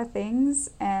about a lot of things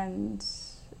and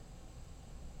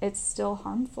it's still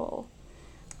harmful.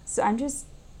 So I'm just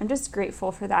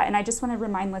grateful for that. And I just want to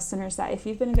remind listeners that if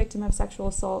you've been a victim of sexual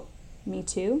assault, me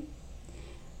too,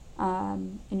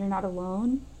 and you're not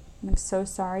alone. And I'm so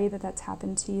sorry that that's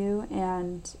happened to you.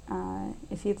 And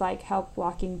if you'd like help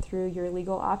walking through your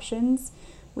legal options,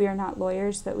 we are not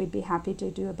lawyers, but we'd be happy to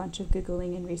do a bunch of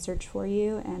Googling and research for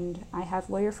you. And I have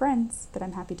lawyer friends that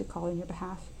I'm happy to call on your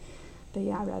behalf. But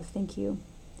yeah, Rev, thank you.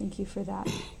 Thank you for that.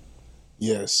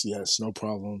 Yes, no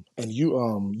problem. And you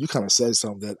kind of said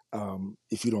something that,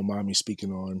 if you don't mind me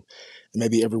speaking on, and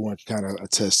maybe everyone can kind of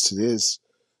attest to this.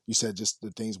 you said just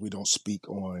the things we don't speak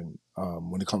on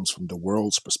when it comes from the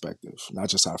world's perspective, not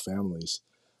just our families.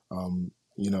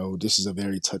 This is a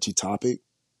very touchy topic.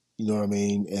 You know what I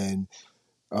mean? And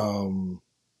um,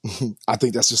 I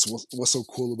think that's just what's so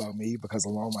cool about me, because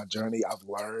along my journey, I've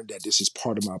learned that this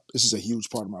is a huge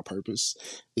part of my purpose.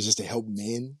 Is just to help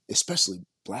men, especially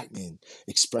black men,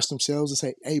 express themselves and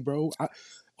say, "Hey, bro,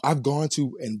 I've gone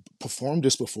to and performed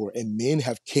this before," and men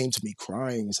have came to me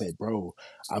crying and said, "Bro,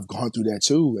 I've gone through that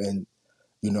too," and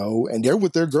and they're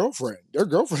with their girlfriend. Their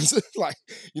girlfriends, like,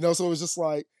 so it's just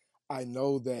like, I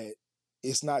know that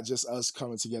it's not just us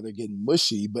coming together getting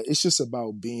mushy, but it's just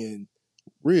about being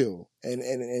real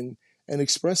and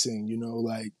expressing,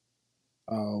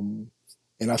 um,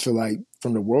 and I feel like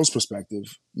from the world's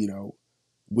perspective,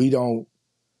 we don't.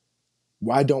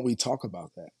 Why don't we talk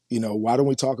about that? Why don't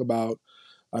we talk about?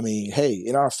 I mean, hey,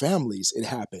 in our families, it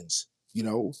happens.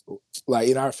 Like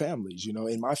in our families,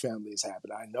 in my family, it's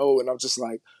happened. I know, and I'm just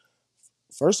like,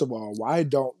 first of all, why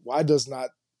does not?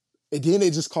 And then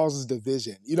it just causes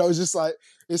division. It's just like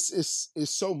it's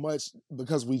so much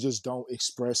because we just don't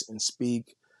express and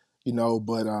speak.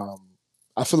 But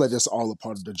I feel like that's all a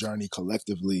part of the journey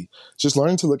collectively. Just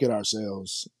learning to look at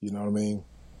ourselves. You know what I mean?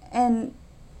 And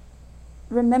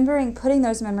remembering, putting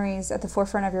those memories at the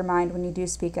forefront of your mind when you do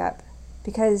speak up,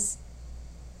 because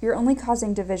you're only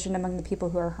causing division among the people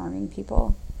who are harming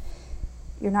people.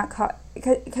 You're not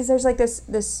because there's like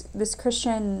this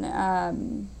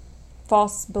Christian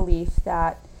false belief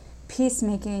that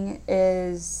peacemaking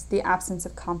is the absence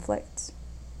of conflict,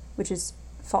 which is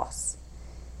false.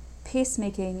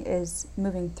 Peacemaking is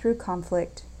moving through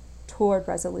conflict toward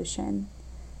resolution,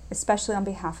 especially on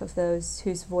behalf of those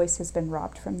whose voice has been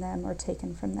robbed from them or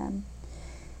taken from them.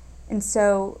 And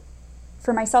so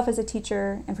for myself as a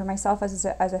teacher, and for myself as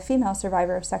a female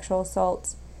survivor of sexual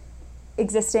assault,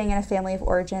 existing in a family of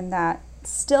origin that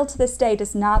still to this day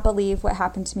does not believe what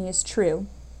happened to me is true,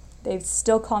 they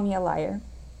still call me a liar.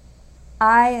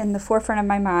 In the forefront of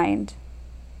my mind,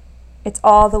 it's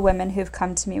all the women who've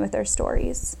come to me with their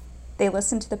stories. They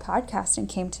listened to the podcast and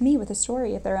came to me with a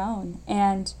story of their own.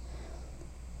 And,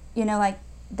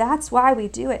 that's why we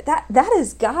do it. That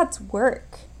is God's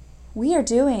work. We are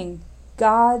doing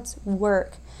God's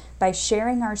work by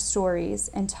sharing our stories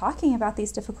and talking about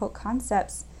these difficult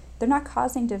concepts. They're not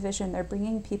causing division. They're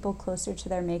bringing people closer to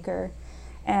their Maker.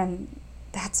 And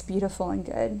that's beautiful and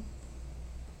good.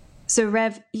 So,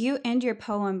 Rev, you end your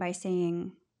poem by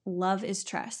saying, "Love is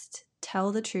trust.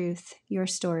 Tell the truth, your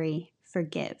story,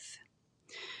 forgive."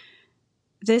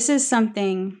 This is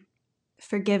something,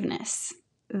 forgiveness,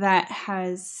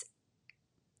 that's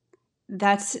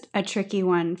a tricky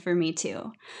one for me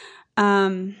too.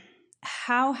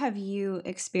 How have you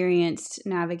experienced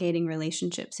navigating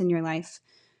relationships in your life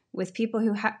with people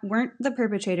who weren't the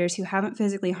perpetrators, who haven't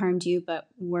physically harmed you, but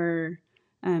were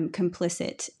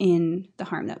complicit in the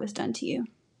harm that was done to you?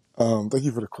 Thank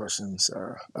you for the question,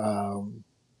 Sarah.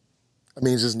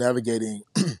 Just navigating,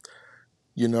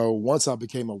 once I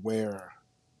became aware,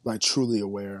 like truly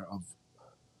aware of,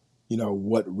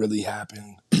 what really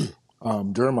happened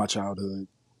during my childhood,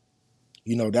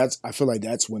 I feel like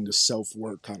that's when the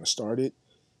self-work kind of started.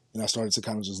 And I started to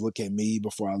kind of just look at me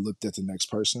before I looked at the next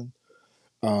person.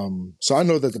 So I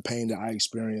know that the pain that I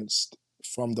experienced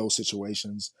from those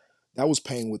situations, that was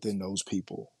pain within those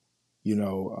people,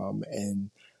 and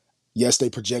yes, they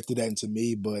projected that into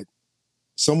me, but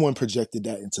someone projected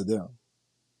that into them.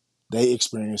 They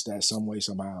experienced that some way,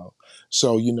 somehow.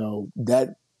 So,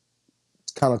 that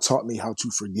kind of taught me how to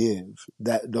forgive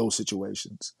those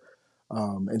situations,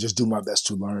 and just do my best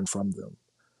to learn from them.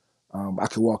 I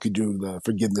could walk you through the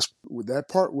forgiveness. With that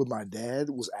part with my dad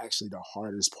was actually the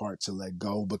hardest part to let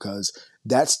go, because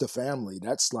that's the family.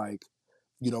 That's like,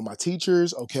 my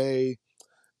teachers, okay.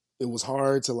 It was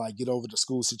hard to like get over the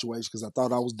school situation because I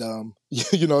thought I was dumb.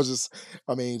 Just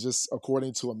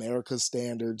according to America's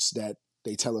standards that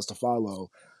they tell us to follow,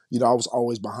 I was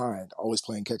always behind, always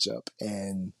playing catch up.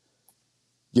 And,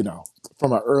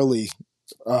 from an early,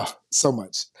 so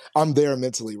much. I'm there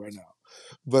mentally right now.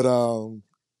 But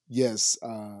yes,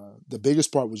 the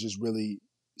biggest part was just really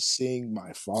seeing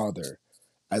my father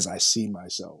as I see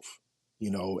myself,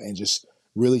 and just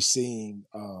really seeing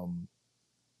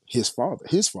his father.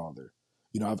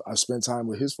 I've spent time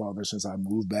with his father since I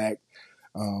moved back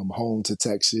home to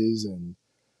Texas, and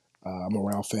I'm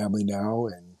around family now,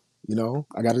 and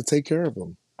I got to take care of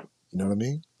him. You know what I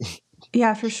mean?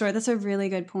 Yeah, for sure. That's a really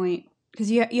good point,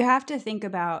 because you have to think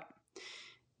about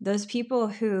those people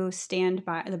who stand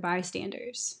by, the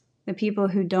bystanders, the people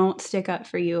who don't stick up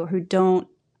for you, who don't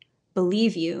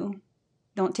believe you,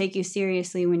 don't take you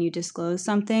seriously when you disclose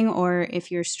something, or if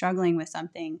you're struggling with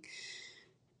something,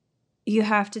 you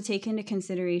have to take into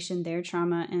consideration their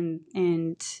trauma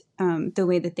and the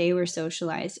way that they were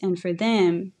socialized. And for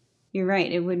them, you're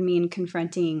right, it would mean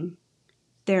confronting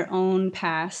their own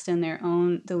past and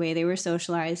the way they were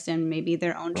socialized, and maybe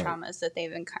their own Right. traumas that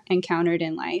they've encountered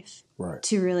in life, Right.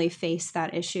 to really face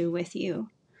that issue with you.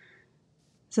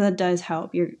 So that does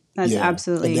help. That's Yeah.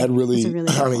 absolutely, And that really, that's a really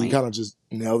good I mean, you point. kind of just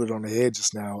nailed it on the head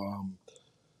just now.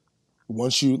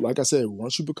 Once you, like I said,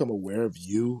 once you become aware of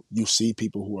you, you see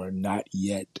people who are not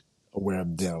yet aware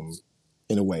of them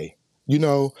in a way. You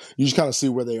know, you just kind of see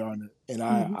where they are. And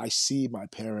I see my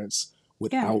parents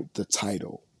without the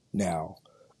title now.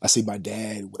 I see my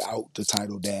dad without the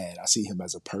title dad. I see him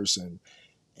as a person.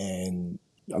 And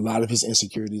a lot of his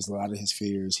insecurities, a lot of his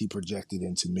fears, he projected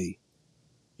into me.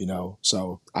 You know,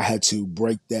 so I had to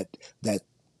break that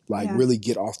really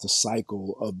get off the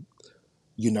cycle of,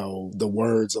 you know, the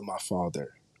words of my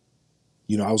father.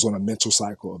 You know, I was on a mental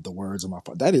cycle of the words of my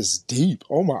father. That is deep.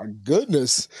 Oh my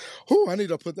goodness. Oh, I need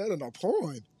to put that in a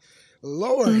poem.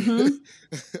 Lord.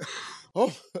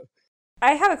 Oh.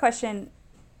 I have a question.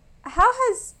 How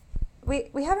has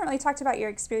we haven't really talked about your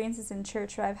experiences in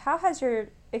church, Rev. How has your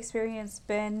experience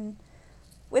been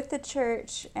with the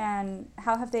church, and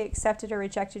how have they accepted or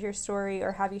rejected your story,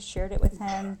 or have you shared it with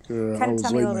him? Girl, Kind of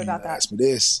tell me a little bit about that. Ask me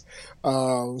this.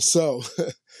 So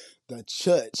the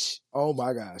church. Oh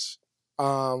my gosh.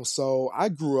 So I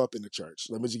grew up in the church.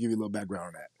 Let me just give you a little background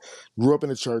on that. Grew up in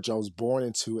the church. I was born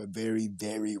into a very,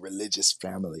 very religious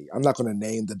family. I'm not going to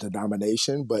name the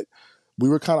denomination, but we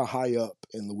were kind of high up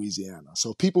in Louisiana.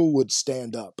 So people would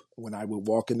stand up when I would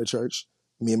walk in the church.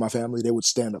 Me and my family, they would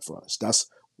stand up for us.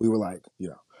 We were like, you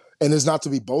know, and it's not to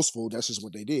be boastful. That's just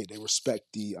what they did. They respect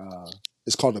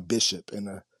it's called a bishop,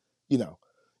 and you know,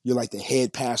 you're like the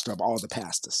head pastor of all the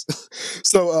pastors.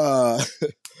 So,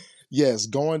 yes,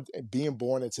 being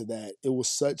born into that, it was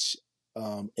such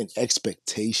an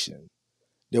expectation.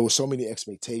 There were so many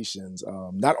expectations,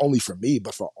 not only for me,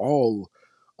 but for all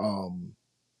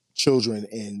children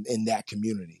in that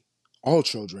community. All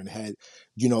children had,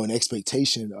 you know, an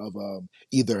expectation of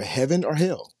either heaven or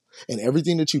hell. And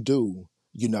everything that you do,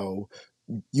 you know,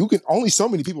 you can only so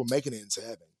many people making it into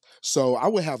heaven. So I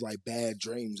would have like bad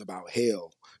dreams about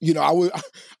hell. You know,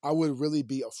 I would really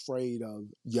be afraid of,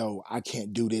 yo, I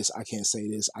can't do this, I can't say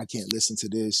this, I can't listen to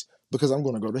this because I'm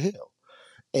going to go to hell.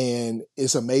 And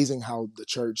it's amazing how the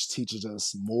church teaches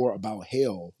us more about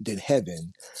hell than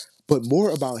heaven, but more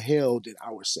about hell than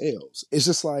ourselves. It's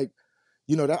just like,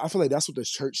 you know, I feel like that's what the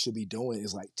church should be doing,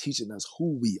 is like teaching us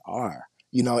who we are,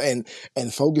 you know, and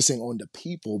focusing on the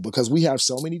people, because we have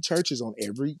so many churches on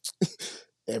every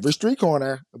street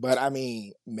corner. But I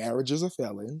mean, marriage is a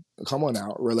felon. Come on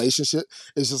now. Relationship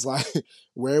is just like,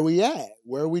 where are we at?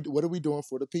 What are we doing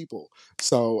for the people?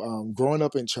 So growing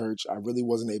up in church, I really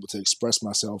wasn't able to express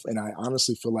myself. And I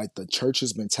honestly feel like the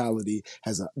church's mentality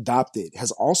has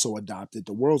also adopted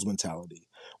the world's mentality,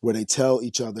 where they tell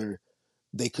each other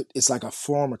it's like a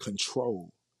form of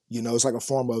control. You know, it's like a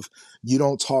form of, you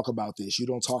don't talk about this, you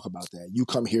don't talk about that, you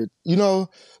come here, you know.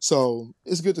 So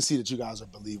it's good to see that you guys are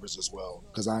believers as well,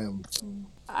 because I am.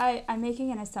 I'm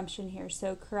making an assumption here,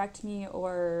 so correct me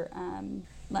or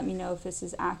let me know if this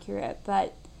is accurate.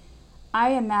 But I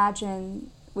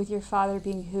imagine, with your father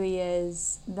being who he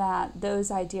is, that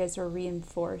those ideas are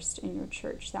reinforced in your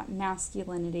church, that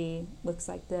masculinity looks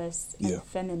like this and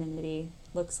femininity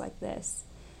looks like this.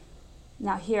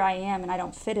 Now here I am and I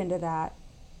don't fit into that.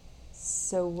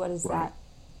 So what does that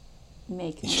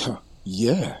make me?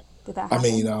 Yeah. Did that happen? I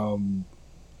mean,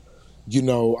 you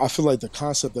know, I feel like the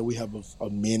concept that we have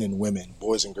of men and women,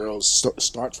 boys and girls,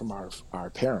 start from our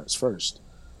parents first,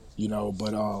 you know.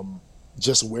 But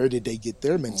just where did they get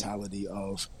their mentality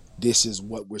of, this is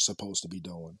what we're supposed to be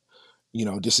doing? You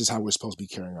know, this is how we're supposed to be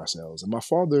carrying ourselves. And my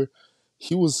father,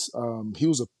 he was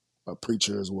a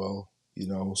preacher as well, you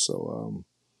know. So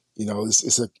you know,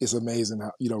 it's amazing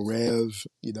how, you know, Rev,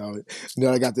 you know,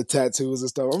 then I got the tattoos and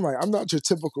stuff. I'm like, I'm not your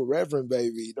typical reverend,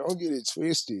 baby. Don't get it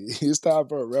twisted. It's time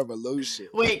for a revolution.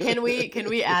 Wait, can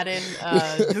we add in,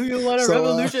 do you want a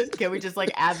revolution? Can we just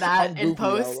like add that in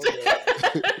post?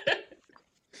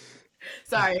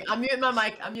 Sorry, I'm muting my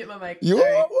mic. You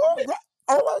Sorry. oh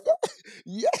my God.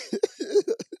 Yeah.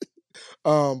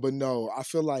 But no, I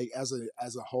feel like as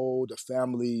a whole, the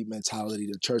family mentality,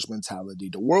 the church mentality,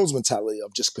 the world's mentality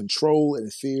of just control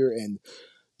and fear, and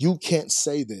you can't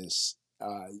say this,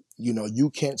 you know,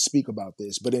 you can't speak about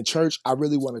this. But in church, I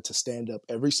really wanted to stand up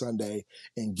every Sunday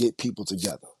and get people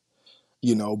together,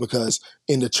 you know, because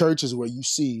in the church is where you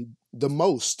see the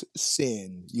most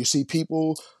sin. You see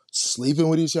people sleeping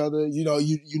with each other.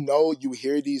 You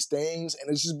hear these things,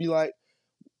 and it's just be like,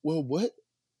 well, what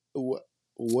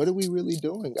are we really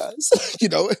doing, guys?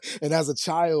 And as a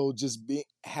child, just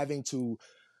having to,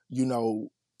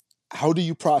 how do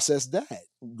you process that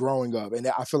growing up? And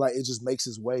I feel like it just makes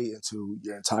its way into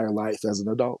your entire life as an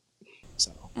adult.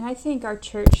 So. And I think our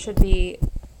church should be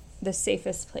the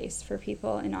safest place for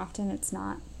people, and often it's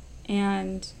not.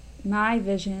 And my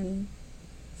vision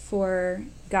for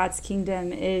God's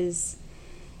kingdom is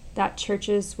that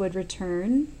churches would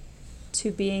return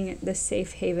to being the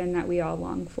safe haven that we all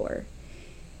long for.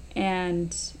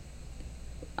 And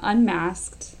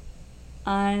unmasked,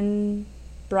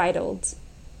 unbridled,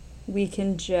 we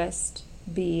can just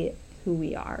be who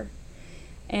we are.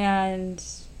 And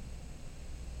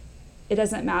it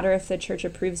doesn't matter if the church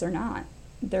approves or not.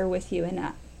 They're with you in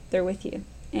that. They're with you.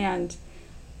 And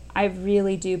I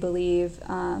really do believe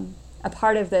a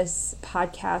part of this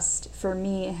podcast for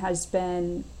me has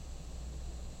been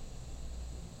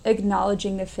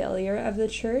acknowledging the failure of the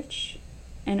church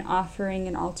and offering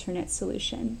an alternate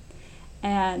solution.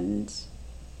 And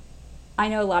I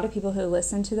know a lot of people who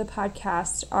listen to the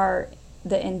podcast are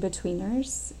the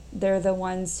in-betweeners. They're the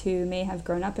ones who may have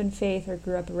grown up in faith or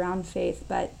grew up around faith,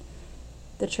 but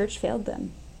the church failed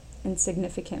them in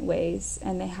significant ways,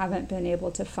 and they haven't been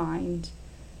able to find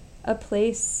a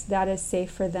place that is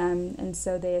safe for them, and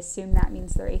so they assume that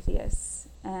means they're atheists,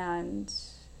 and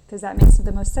because that makes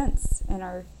the most sense in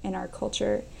our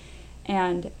culture.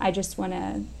 And I just want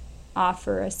to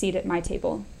offer a seat at my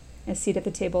table, a seat at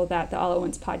the table that the All at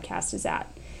Once podcast is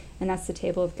at, and that's the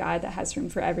table of God that has room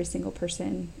for every single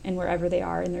person and wherever they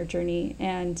are in their journey.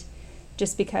 And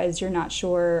just because you're not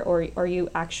sure or you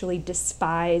actually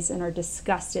despise and are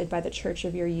disgusted by the church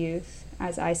of your youth,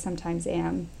 as I sometimes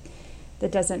am,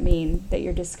 that doesn't mean that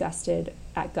you're disgusted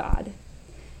at God.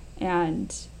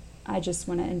 And I just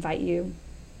want to invite you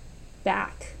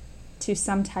back to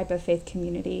some type of faith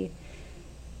community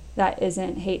that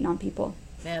isn't hating on people.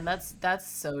 Man, that's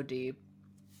so deep.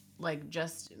 Like,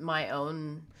 just my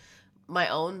own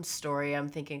story I'm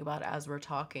thinking about as we're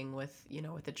talking with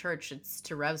the church. It's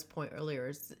to Rev's point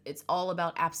earlier. It's all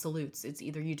about absolutes. It's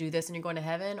either you do this and you're going to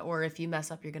heaven, or if you mess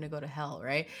up, you're going to go to hell,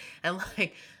 right? And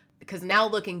like, because now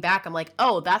looking back, I'm like,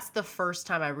 oh, that's the first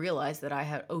time I realized that I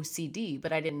had OCD,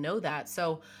 but I didn't know that.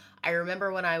 So I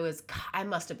remember when I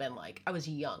must have been like, I was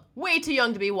young, way too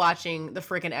young to be watching The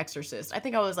freaking Exorcist. I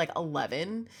think I was like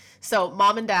 11. So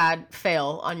Mom and Dad,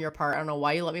 fail on your part. I don't know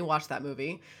why you let me watch that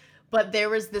movie. But there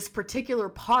was this particular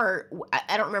part,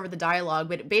 I don't remember the dialogue,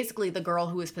 but basically the girl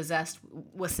who was possessed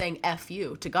was saying F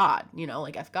you to God,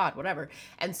 like F God, whatever.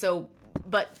 And so,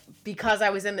 but because I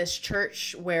was in this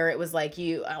church where it was like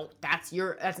that's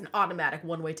an automatic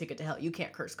one-way ticket to hell. You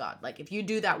can't curse God. Like, if you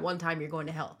do that one time, you're going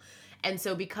to hell. And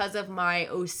so because of my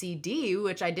OCD,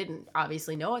 which I didn't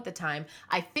obviously know at the time,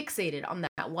 I fixated on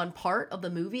that one part of the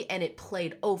movie, and it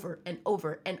played over and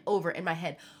over and over in my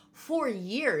head for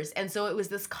years. And so it was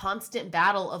this constant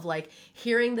battle of like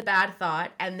hearing the bad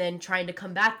thought and then trying to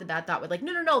combat the bad thought with like,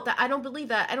 no, that I don't believe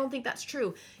that. I don't think that's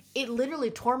true. It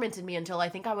literally tormented me until I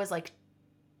think I was like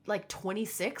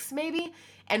 26 maybe,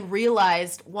 and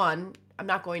realized, one, I'm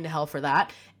not going to hell for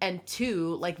that. And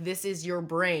two, like, this is your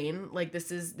brain. Like, this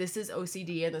is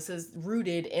OCD, and this is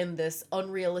rooted in this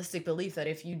unrealistic belief that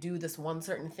if you do this one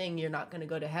certain thing, you're not going to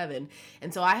go to heaven.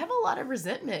 And so I have a lot of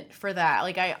resentment for that.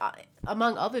 Like, I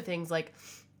among other things, like,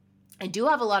 I do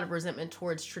have a lot of resentment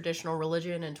towards traditional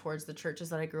religion and towards the churches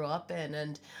that I grew up in,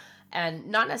 and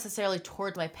not necessarily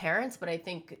towards my parents, but I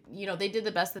think, they did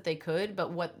the best that they could,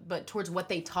 but towards what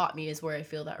they taught me is where I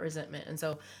feel that resentment. And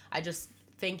so I just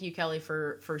thank you, Kelly,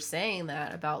 for saying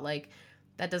that about like,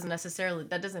 that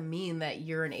doesn't mean that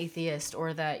you're an atheist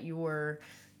or that you're,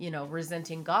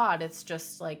 resenting God. It's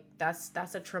just like, that's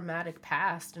a traumatic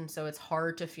past. And so it's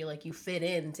hard to feel like you fit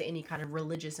into any kind of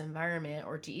religious environment,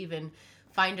 or to even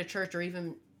find a church, or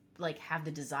even like have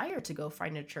the desire to go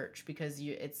find a church, because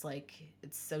it's like,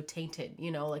 it's so tainted,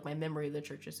 like my memory of the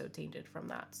church is so tainted from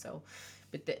that. So,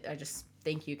 but I just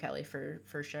thank you, Kelly, for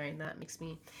sharing that. Makes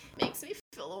me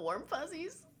feel the warm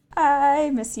fuzzies. I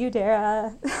miss you,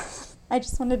 Dara. I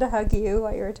just wanted to hug you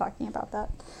while you were talking about that.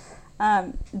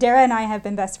 Dara and I have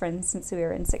been best friends since we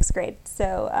were in 6th grade.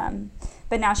 So,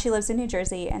 but now she lives in New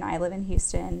Jersey and I live in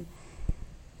Houston.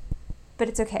 But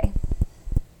it's okay.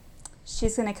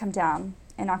 She's going to come down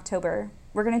in October.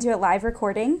 We're going to do a live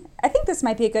recording. I think this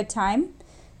might be a good time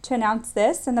to announce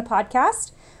this in the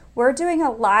podcast. We're doing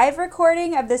a live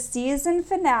recording of the season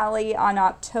finale on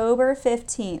October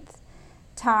 15th.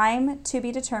 Time to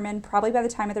be determined. Probably by the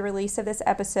time of the release of this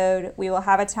episode, we will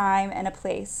have a time and a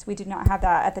place. We do not have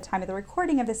that at the time of the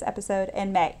recording of this episode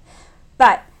in May.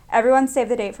 But everyone save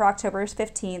the date for October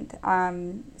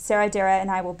 15th. Sarah, Dara, and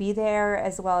I will be there,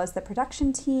 as well as the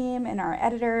production team and our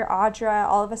editor, Audra.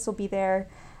 All of us will be there.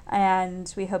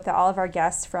 And we hope that all of our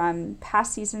guests from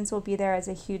past seasons will be there as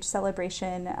a huge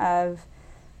celebration of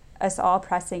us all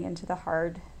pressing into the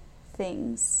hard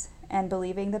things and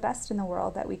believing the best in the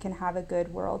world, that we can have a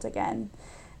good world again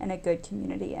and a good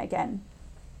community again.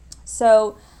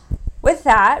 So with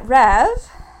that,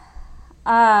 Rev,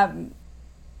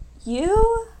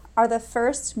 you are the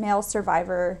first male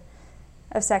survivor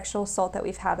of sexual assault that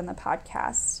we've had on the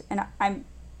podcast. And I'm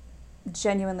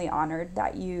genuinely honored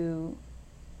that you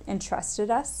entrusted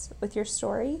us with your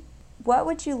story. What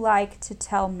would you like to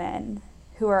tell men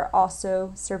who are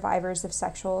also survivors of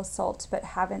sexual assault but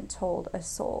haven't told a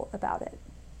soul about it?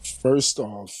 First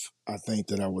off, I think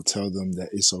that I would tell them that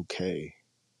it's okay.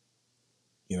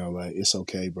 Like, it's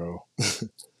okay, bro.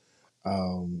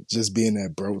 Just being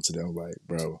that bro to them, like,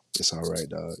 bro, it's all right,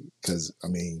 dog. Because,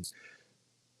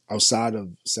 outside of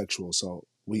sexual assault,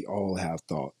 we all have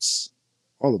thoughts.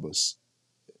 All of us.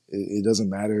 It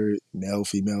doesn't matter, male,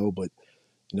 female, but,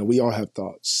 we all have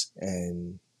thoughts.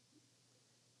 And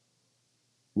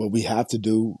what we have to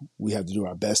do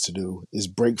our best to do, is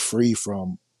break free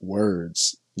from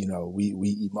words.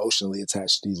 We emotionally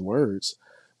attach to these words.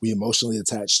 We emotionally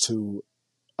attach to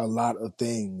a lot of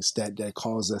things that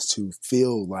cause us to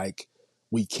feel like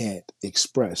we can't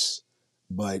express.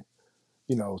 But,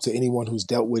 to anyone who's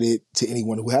dealt with it, to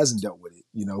anyone who hasn't dealt with it,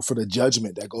 for the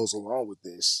judgment that goes along with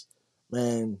this,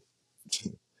 man,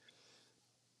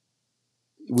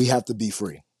 we have to be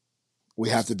free. We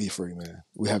have to be free, man.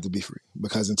 We have to be free.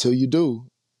 Because until you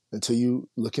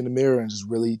look in the mirror and just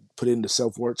really put in the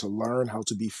self-work to learn how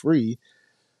to be free,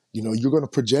 you're going to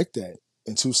project that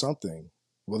into something.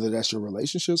 Whether that's your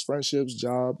relationships, friendships,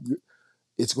 job,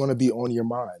 it's going to be on your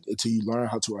mind until you learn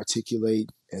how to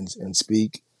articulate and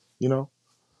speak.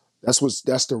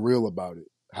 That's the real about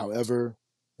it. However,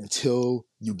 until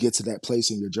you get to that place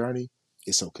in your journey,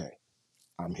 it's okay.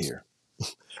 I'm here.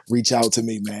 Reach out to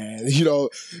me, man.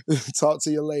 Talk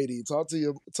to your lady. Talk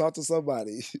to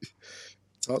somebody.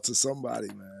 Talk to somebody,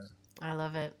 man. I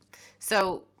love it.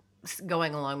 So,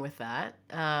 going along with that,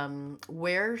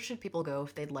 where should people go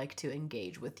if they'd like to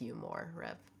engage with you more,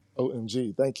 Rev?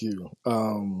 OMG, thank you.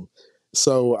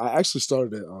 So I actually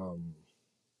started. I'm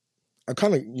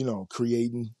kind of,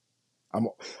 creating. I'm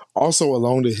also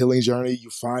along the healing journey. You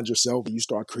find yourself and you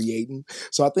start creating.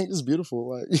 So I think it's beautiful.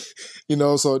 Like,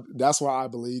 so that's why I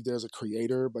believe there's a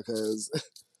creator, because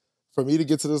for me to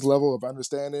get to this level of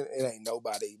understanding, it ain't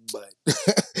nobody but,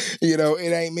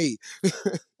 it ain't me.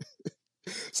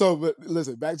 So, but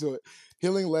listen, back to it.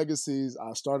 Healing Legacies,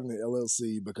 I started an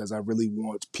LLC because I really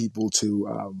want people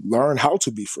to learn how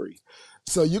to be free.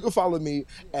 So you can follow me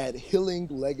at Healing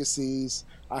Legacies.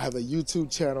 I have a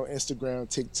YouTube channel, Instagram,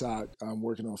 TikTok. I'm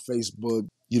working on Facebook.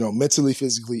 Mentally,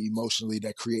 physically, emotionally,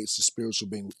 that creates the spiritual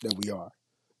being that we are.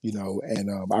 And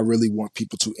I really want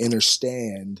people to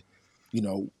understand,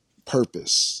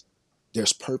 purpose.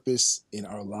 There's purpose in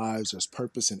our lives. There's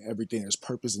purpose in everything. There's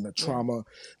purpose in the trauma.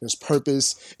 There's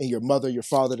purpose in your mother, your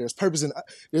father. There's purpose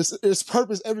there's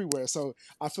purpose everywhere. So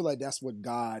I feel like that's what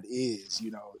God is.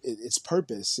 It's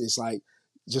purpose. It's like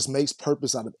just makes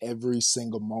purpose out of every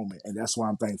single moment, and that's why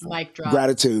I'm thankful. Mic drop.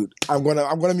 Gratitude. I'm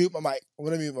gonna mute my mic.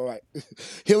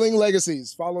 Healing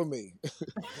Legacies. Follow me.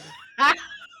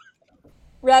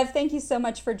 Rev, thank you so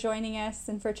much for joining us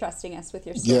and for trusting us with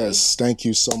your story. Yes, thank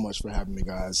you so much for having me,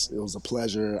 guys. It was a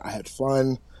pleasure. I had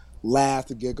fun,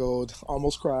 laughed, giggled,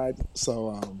 almost cried.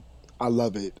 So I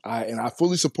love it. I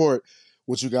fully support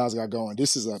what you guys got going.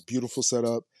 This is a beautiful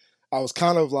setup. I was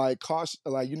kind of like cautious,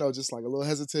 just like a little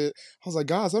hesitant. I was like,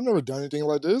 guys, I've never done anything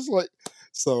like this. But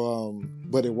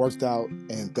it worked out.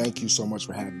 And thank you so much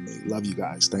for having me. Love you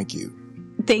guys. Thank you.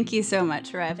 Thank you so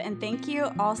much, Rev. And thank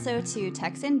you also to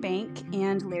Texan Bank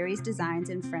and Larry's Designs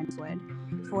in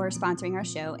Friendswood for sponsoring our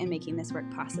show and making this work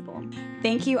possible.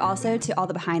 Thank you also to all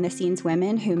the behind-the-scenes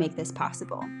women who make this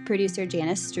possible. Producer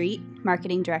Janice Street,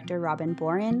 Marketing Director Robin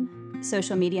Boren,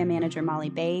 Social Media Manager Molly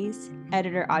Bays,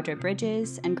 Editor Audra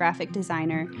Bridges, and Graphic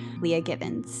Designer Leah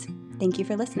Givens. Thank you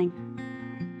for listening.